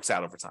how that works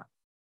out over time.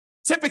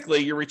 Typically,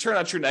 your return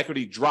on true net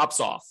equity drops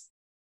off.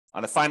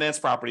 On a finance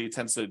property, it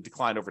tends to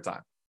decline over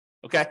time.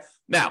 Okay?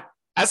 Now,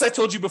 as I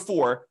told you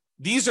before,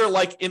 these are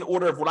like in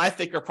order of what I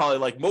think are probably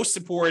like most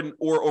important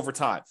or over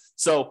time.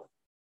 So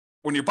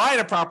when you're buying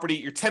a property,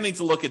 you're tending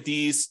to look at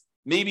these,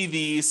 maybe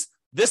these.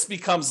 This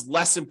becomes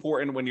less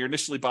important when you're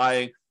initially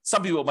buying.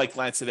 Some people might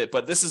glance at it,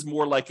 but this is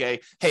more like hey,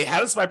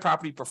 how does my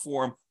property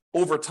perform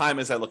over time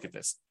as I look at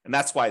this? And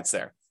that's why it's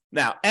there.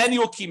 Now,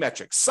 annual key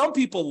metrics. Some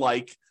people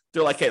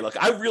they're like, hey,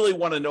 look, I really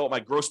want to know what my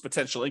gross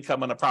potential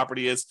income on a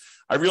property is.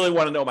 I really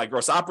want to know what my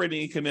gross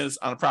operating income is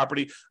on a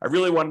property. I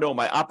really want to know what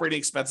my operating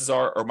expenses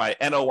are, or my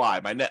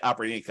NOI, my net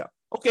operating income.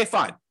 Okay,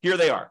 fine. Here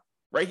they are,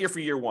 right here for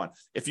year 1.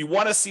 If you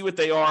want to see what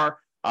they are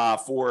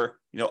for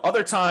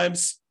other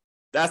times,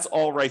 that's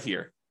all right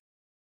here.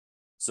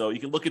 So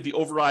you can look at the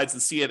overrides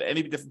and see it at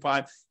any different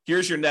time.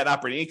 Here's your net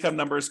operating income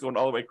numbers going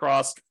all the way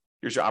across.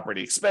 Here's your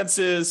operating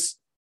expenses.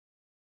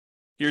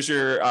 Here's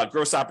your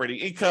gross operating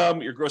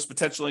income, your gross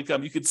potential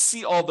income. You could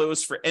see all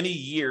those for any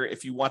year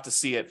if you want to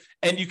see it,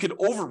 and you could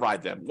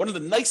override them. One of the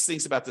nice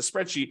things about the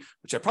spreadsheet,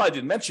 which I probably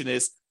didn't mention,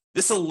 is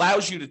this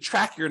allows you to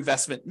track your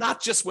investment,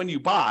 not just when you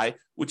buy,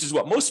 which is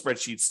what most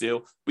spreadsheets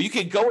do, but you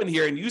can go in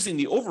here and using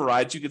the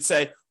overrides, you could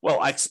say, well,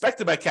 I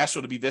expected my cash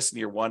flow to be this in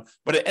year 1,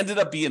 but it ended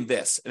up being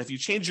this. And if you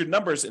change your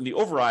numbers in the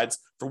overrides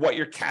for what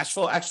your cash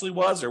flow actually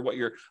was, or what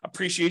your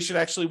appreciation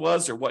actually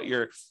was, or what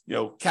your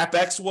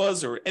CapEx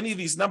was, or any of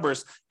these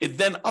numbers, it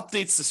then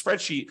updates the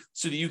spreadsheet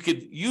so that you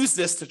could use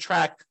this to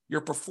track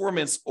your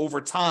performance over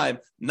time,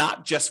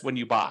 not just when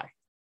you buy.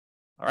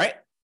 All right.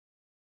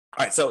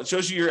 All right, so it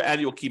shows you your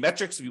annual key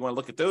metrics if you want to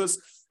look at those.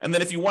 And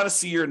then if you want to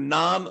see your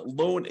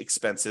non-loan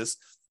expenses,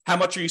 how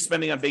much are you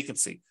spending on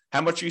vacancy?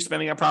 How much are you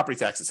spending on property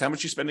taxes? How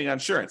much are you spending on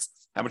insurance?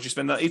 How much you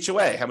spend on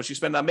HOA? How much you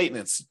spend on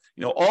maintenance?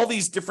 All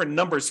these different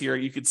numbers here,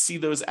 you could see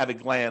those at a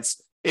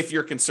glance if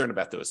you're concerned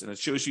about those. And it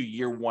shows you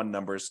year one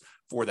numbers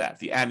for that,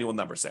 the annual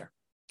numbers there.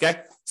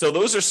 Okay. So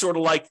those are sort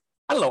of like,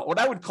 I don't know, what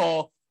I would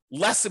call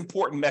less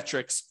important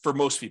metrics for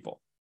most people.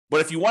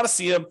 But if you want to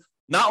see them,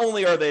 not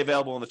only are they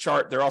available on the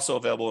chart, they're also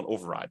available in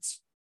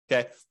overrides.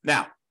 Okay.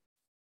 Now,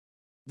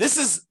 this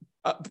is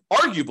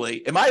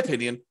arguably, in my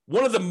opinion,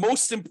 one of the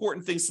most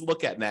important things to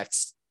look at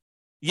next,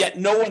 yet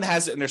no one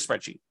has it in their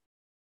spreadsheet.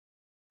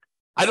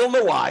 I don't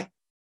know why.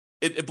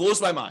 It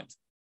blows my mind.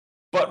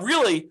 But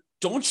really,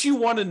 don't you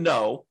want to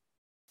know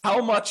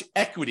how much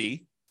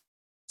equity,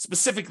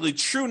 specifically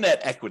true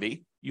net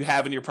equity, you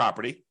have in your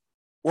property,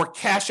 or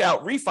cash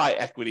out refi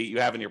equity you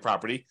have in your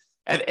property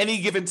at any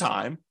given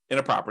time in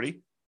a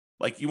property?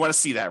 Like, you want to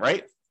see that,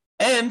 right?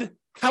 And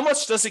how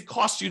much does it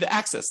cost you to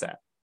access that?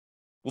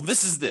 Well,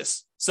 this is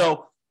this.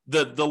 So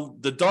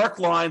the dark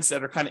lines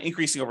that are kind of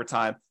increasing over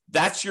time,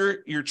 that's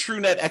your true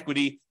net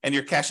equity and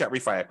your cash out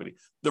refi equity.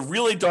 The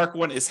really dark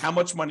one is how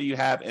much money you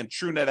have in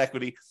true net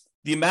equity,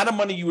 the amount of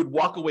money you would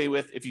walk away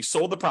with if you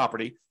sold the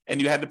property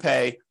and you had to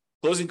pay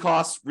closing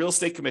costs, real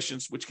estate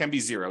commissions, which can be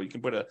zero. You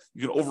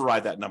can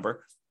override that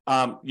number.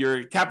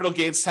 Your capital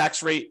gains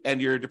tax rate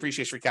and your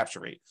depreciation recapture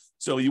rate.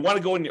 So you want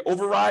to go in your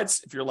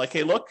overrides. If you're like,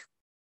 hey, look,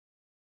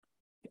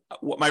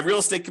 what my real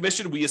estate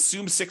commission, we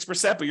assume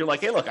 6%, but you're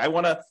like, hey, look, I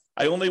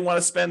only want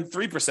to spend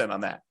 3%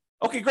 on that.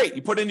 Okay, great.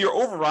 You put in your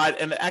override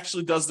and it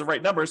actually does the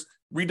right numbers,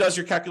 redoes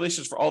your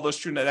calculations for all those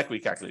true net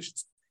equity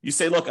calculations. You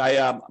say, look,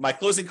 my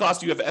closing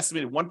costs, you have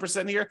estimated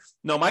 1% here.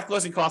 No, my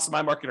closing costs in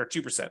my market are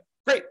 2%.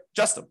 Great,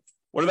 adjust them.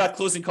 What about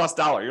closing cost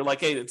dollar? You're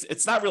like, hey,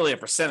 it's not really a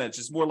percentage.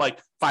 It's more like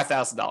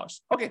 $5,000.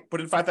 Okay, put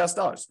in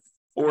 $5,000.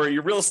 Or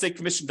your real estate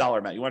commission dollar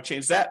amount. You want to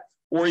change that?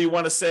 Or you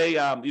want to say,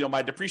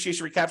 my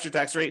depreciation recapture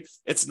tax rate,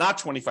 it's not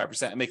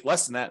 25%. I make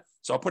less than that,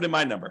 so I'll put in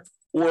my number.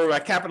 Or my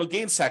capital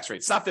gains tax rate,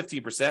 it's not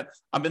 15%.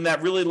 I'm in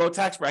that really low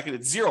tax bracket.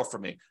 It's zero for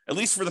me, at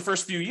least for the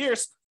first few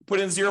years. Put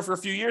in zero for a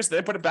few years,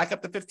 then put it back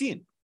up to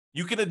 15.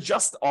 You can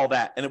adjust all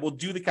that, and it will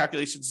do the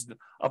calculations and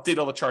update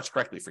all the charts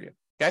correctly for you.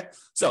 Okay,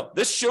 so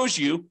this shows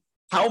you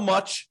how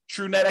much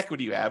true net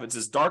equity you have. It's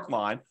this dark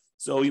line.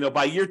 So,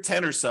 by year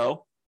 10 or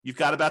so, you've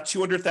got about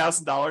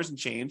 $200,000 in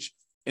change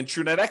in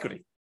true net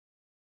equity.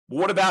 But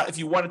what about if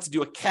you wanted to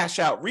do a cash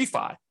out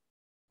refi?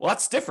 Well,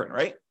 that's different,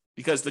 right?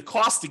 Because the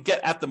cost to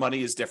get at the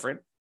money is different.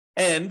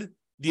 And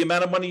the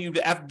amount of money you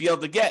have to be able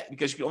to get,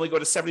 because you can only go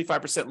to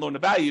 75% loan to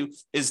value,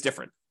 is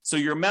different. So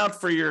your amount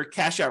for your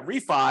cash out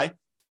refi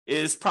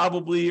is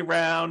probably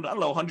around,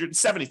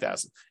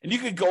 $170,000. And you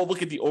could go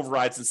look at the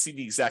overrides and see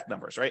the exact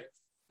numbers, right?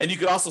 And you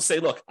could also say,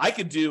 look, I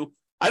don't do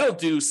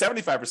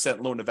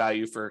 75% loan to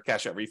value for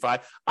cash out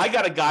refi. I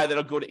got a guy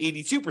that'll go to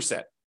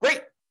 82%.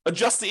 Great.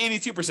 Adjust to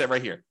 82%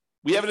 right here.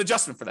 We have an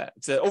adjustment for that.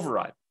 It's an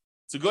override.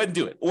 So go ahead and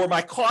do it. Or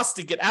my cost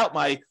to get out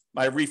my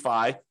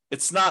refi,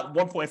 it's not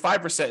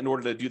 1.5% in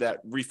order to do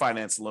that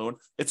refinance loan.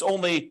 It's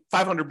only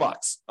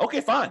 $500. Okay,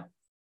 fine.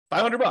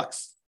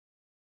 $500.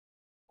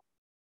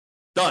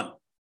 Done.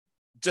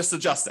 Just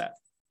adjust that.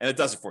 And it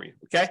does it for you.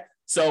 Okay.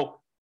 So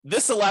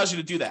this allows you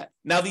to do that.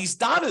 Now, these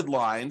dotted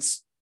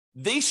lines,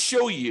 they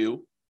show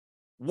you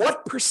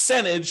what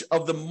percentage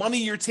of the money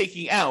you're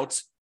taking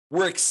out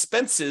were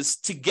expenses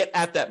to get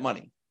at that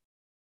money.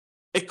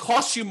 It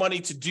costs you money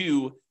to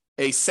do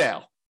a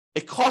sale.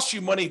 It costs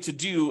you money to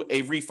do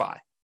a refi.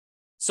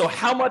 So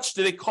how much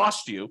did it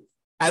cost you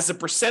as a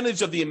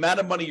percentage of the amount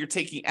of money you're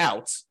taking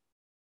out,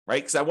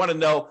 right? Because I want to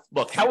know,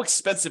 look, how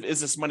expensive is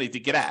this money to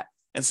get at?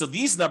 And so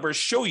these numbers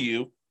show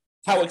you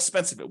how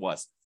expensive it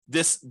was.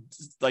 This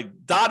like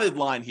dotted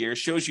line here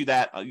shows you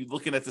that, you're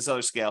looking at this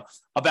other scale,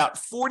 about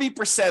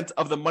 40%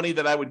 of the money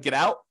that I would get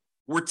out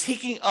were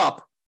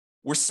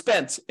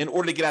spent in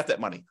order to get at that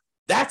money.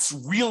 That's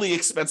really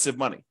expensive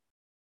money.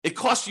 It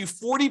costs you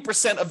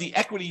 40% of the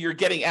equity you're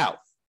getting out.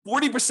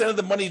 40% of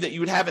the money that you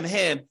would have in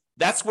hand,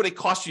 that's what it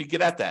costs you to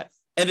get at that.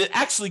 And it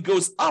actually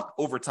goes up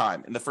over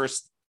time in the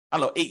first,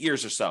 8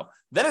 years or so.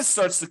 Then it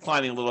starts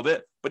declining a little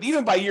bit. But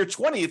even by year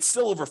 20, it's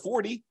still over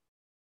 40. It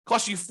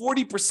costs you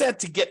 40%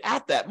 to get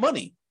at that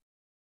money.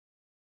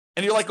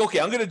 And you're like, okay,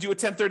 I'm going to do a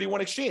 1031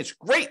 exchange.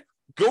 Great.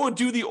 Go and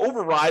do the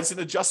overrides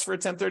and adjust for a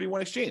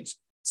 1031 exchange.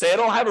 Say, I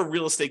don't have a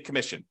real estate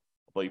commission.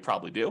 Well, you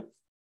probably do.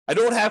 I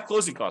don't have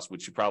closing costs,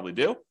 which you probably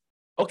do.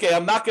 Okay,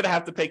 I'm not going to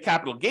have to pay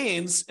capital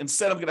gains.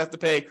 Instead, I'm going to have to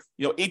pay,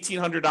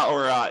 $1,800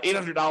 or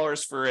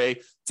 $800 for a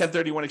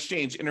 1031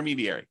 exchange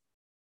intermediary.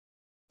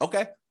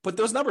 Okay, put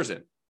those numbers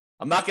in.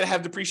 I'm not going to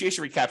have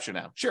depreciation recapture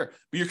now. Sure,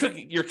 but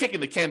you're kicking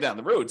the can down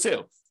the road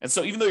too. And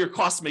so even though your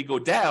costs may go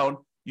down,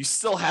 you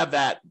still have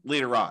that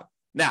later on.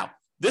 Now,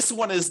 this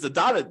one is the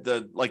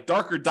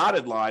darker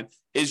dotted line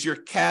is your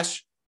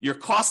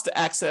cost to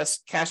access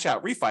cash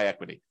out refi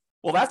equity.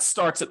 Well, that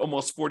starts at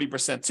almost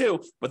 40%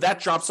 too, but that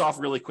drops off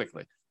really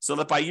quickly. So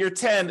that by year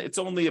 10, it's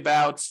only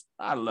about,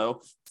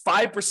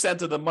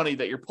 5% of the money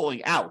that you're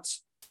pulling out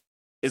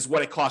is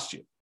what it costs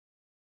you.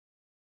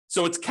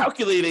 So it's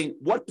calculating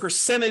what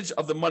percentage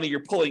of the money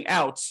you're pulling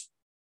out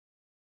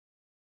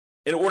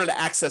in order to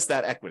access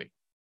that equity.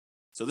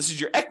 So this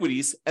is your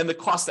equities and the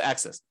cost to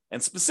access,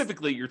 and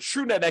specifically your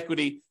true net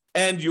equity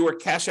and your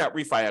cash out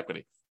refi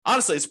equity.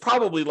 Honestly, it's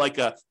probably like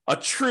a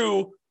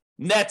true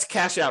net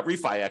cash out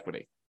refi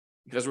equity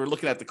because we're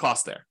looking at the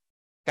cost there.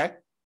 Okay.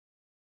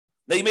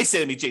 Now you may say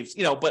to me, James,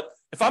 but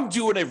if I'm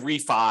doing a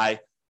refi,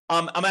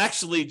 I'm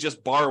actually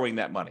just borrowing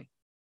that money.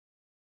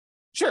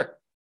 Sure.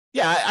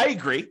 Yeah, I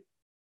agree.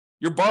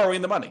 You're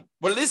borrowing the money,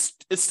 but it's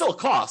still a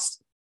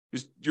cost.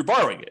 You're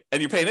borrowing it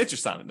and you're paying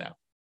interest on it now.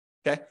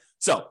 Okay.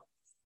 So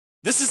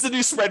this is the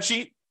new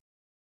spreadsheet.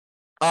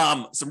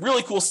 Some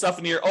really cool stuff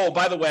in here. Oh,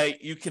 by the way,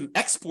 you can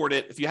export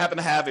it. If you happen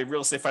to have a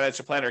real estate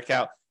financial planner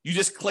account, you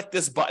just click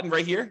this button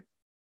right here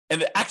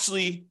and it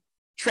actually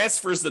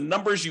transfers the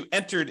numbers you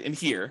entered in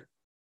here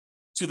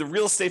to the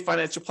real estate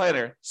financial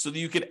planner so that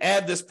you can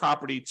add this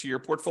property to your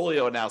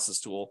portfolio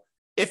analysis tool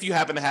if you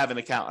happen to have an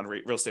account on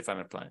real estate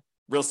financial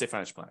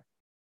planner.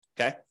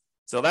 Okay.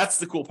 So that's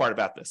the cool part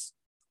about this.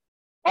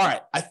 All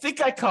right. I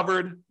think I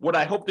covered what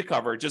I hope to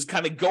cover, just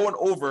kind of going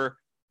over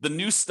the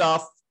new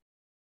stuff,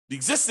 the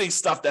existing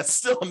stuff that's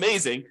still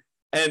amazing.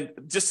 And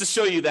just to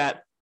show you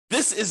that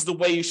this is the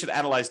way you should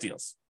analyze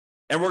deals.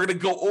 And we're going to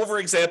go over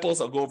examples.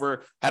 I'll go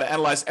over how to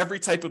analyze every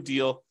type of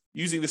deal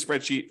using the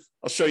spreadsheet.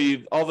 I'll show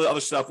you all the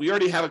other stuff. We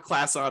already have a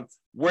class on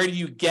where do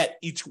you get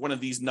each one of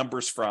these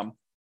numbers from?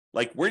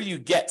 Like, where do you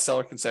get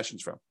seller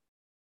concessions from?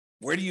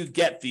 Where do you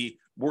get the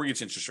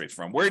mortgage interest rates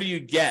from? Where do you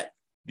get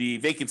the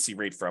vacancy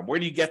rate from? Where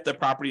do you get the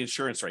property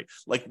insurance rate?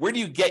 Like, where do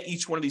you get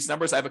each one of these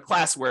numbers? I have a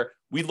class where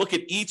we look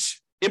at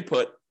each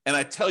input and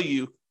I tell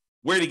you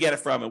where to get it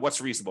from and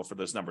what's reasonable for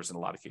those numbers in a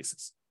lot of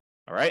cases.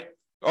 All right.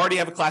 I already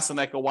have a class on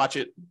that. Go watch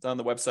it. It's on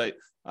the website.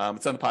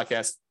 It's on the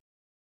podcast.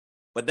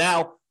 But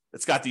now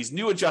it's got these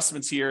new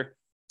adjustments here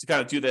to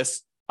kind of do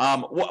this.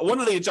 One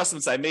of the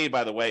adjustments I made,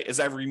 by the way, is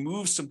I've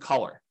removed some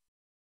color.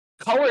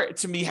 Color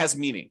to me has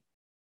meaning.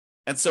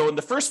 And so in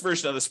the first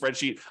version of the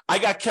spreadsheet, I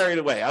got carried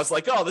away. I was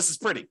like, oh, this is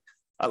pretty.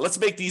 Let's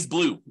make these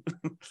blue.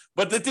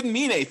 But that didn't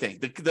mean anything.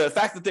 The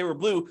fact that they were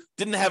blue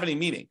didn't have any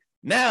meaning.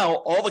 Now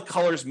all the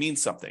colors mean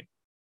something,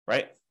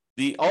 right?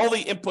 All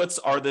the inputs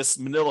are this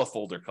manila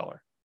folder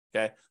color,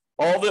 okay?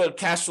 All the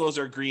cash flows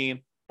are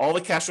green. All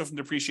the cash flow from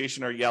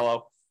depreciation are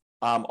yellow.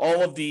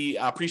 All of the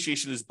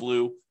appreciation is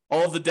blue.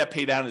 All of the debt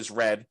pay down is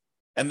red.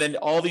 And then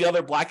all the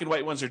other black and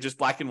white ones are just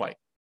black and white,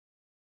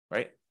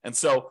 right? And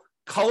so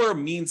color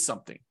means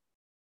something.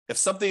 If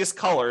something is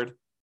colored,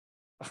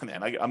 oh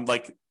man,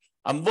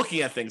 I'm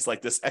looking at things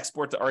like this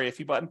export to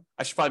REFE button.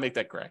 I should probably make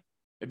that gray.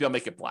 Maybe I'll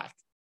make it black,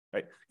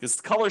 right? Because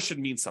color should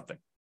mean something.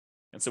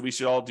 And so we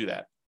should all do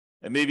that.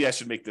 And maybe I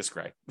should make this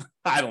gray.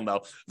 I don't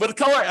know. But the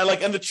color,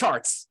 and the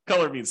charts,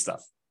 color means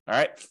stuff. All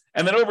right.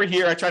 And then over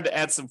here, I tried to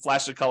add some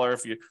flash of color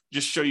if you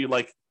just show you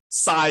like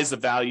size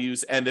of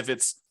values. And if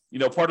it's,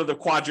 part of the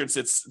quadrants,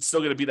 it's still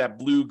going to be that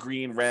blue,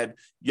 green, red,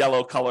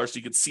 yellow color. So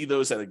you can see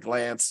those at a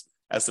glance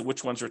as to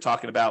which ones we're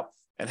talking about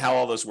and how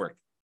all those work.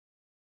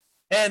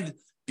 And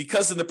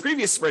because in the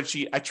previous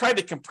spreadsheet, I tried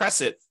to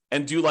compress it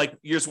and do like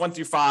years 1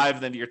 through 5,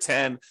 then year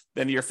 10,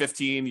 then year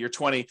 15, year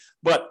 20.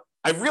 But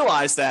I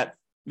realized that,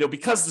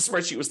 because the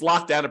spreadsheet was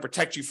locked down to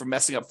protect you from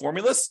messing up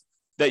formulas,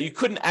 that you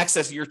couldn't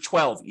access year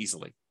 12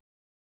 easily.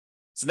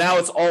 So now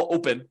it's all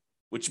open,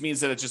 which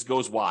means that it just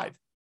goes wide,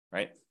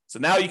 right? So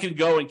now you can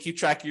go and keep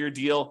track of your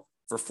deal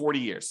for 40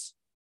 years.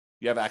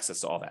 You have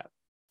access to all that.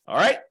 All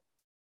right.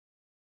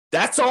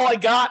 That's all I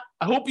got.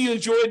 I hope you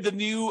enjoyed the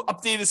new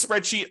updated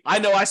spreadsheet. I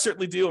know I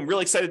certainly do. I'm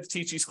really excited to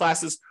teach these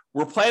classes.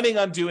 We're planning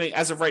on doing,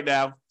 as of right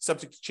now,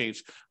 subject to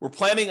change, we're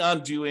planning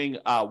on doing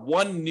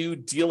one new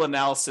deal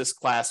analysis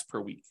class per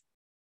week.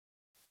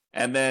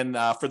 And then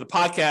for the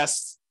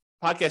podcast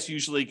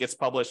usually gets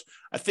published.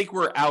 I think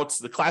we're out.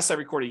 The class I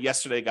recorded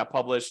yesterday got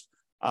published,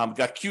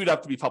 got queued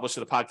up to be published to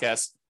the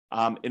podcast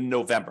in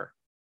November.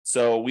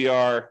 So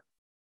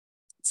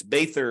it's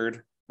May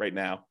 3rd right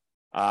now.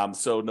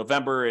 So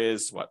November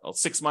is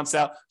 6 months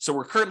out. So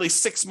we're currently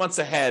 6 months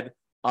ahead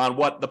on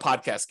what the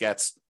podcast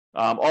gets.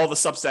 All the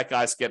Substack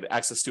guys get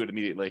access to it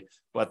immediately,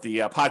 but the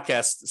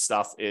podcast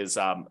stuff is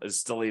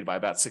delayed by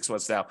about 6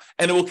 months now,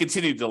 and it will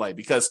continue to delay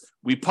because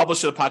we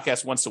publish the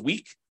podcast once a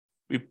week.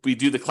 We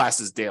do the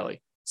classes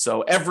daily.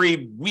 So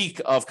every week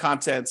of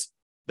content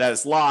that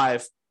is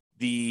live,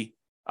 the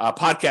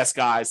podcast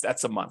guys,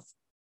 that's a month,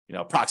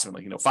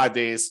 approximately, 5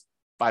 days,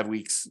 5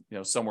 weeks,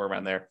 somewhere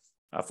around there.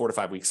 4 to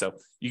 5 weeks. So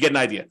you get an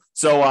idea.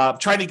 So I'm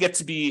trying to get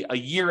to be a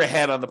year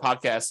ahead on the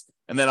podcast,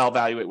 and then I'll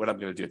evaluate what I'm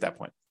going to do at that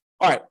point.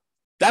 All right.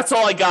 That's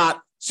all I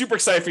got. Super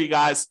excited for you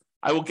guys.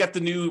 I will get the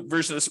new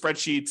version of the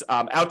spreadsheet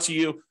out to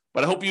you,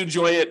 but I hope you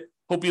enjoy it.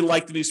 Hope you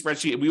like the new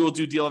spreadsheet. We will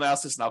do deal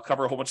analysis, and I'll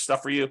cover a whole bunch of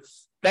stuff for you.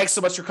 Thanks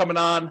so much for coming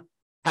on.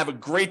 Have a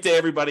great day,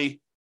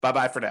 everybody.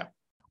 Bye-bye for now.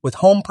 With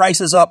home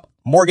prices up,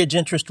 mortgage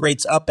interest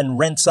rates up, and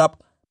rents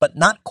up, but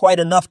not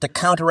quite enough to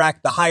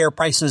counteract the higher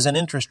prices and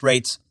interest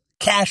rates,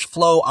 cash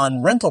flow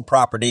on rental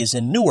properties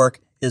in Newark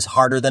is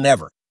harder than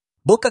ever.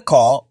 Book a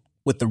call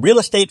with the Real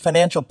Estate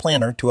Financial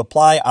Planner to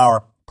apply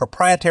our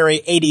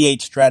proprietary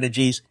 88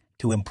 strategies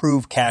to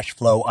improve cash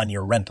flow on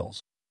your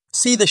rentals.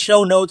 See the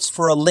show notes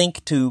for a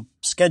link to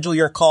schedule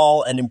your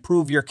call and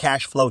improve your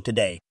cash flow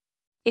today.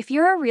 If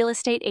you're a real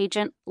estate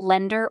agent,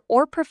 lender,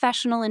 or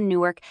professional in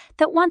Newark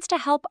that wants to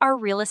help our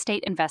real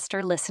estate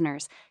investor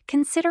listeners,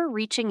 consider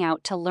reaching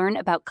out to learn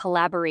about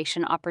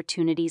collaboration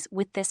opportunities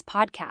with this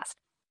podcast.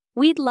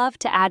 We'd love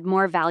to add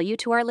more value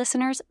to our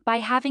listeners by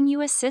having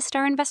you assist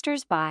our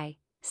investors buy,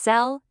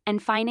 sell,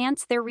 and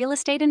finance their real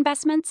estate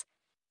investments.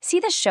 See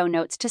the show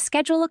notes to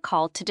schedule a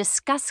call to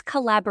discuss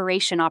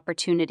collaboration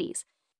opportunities.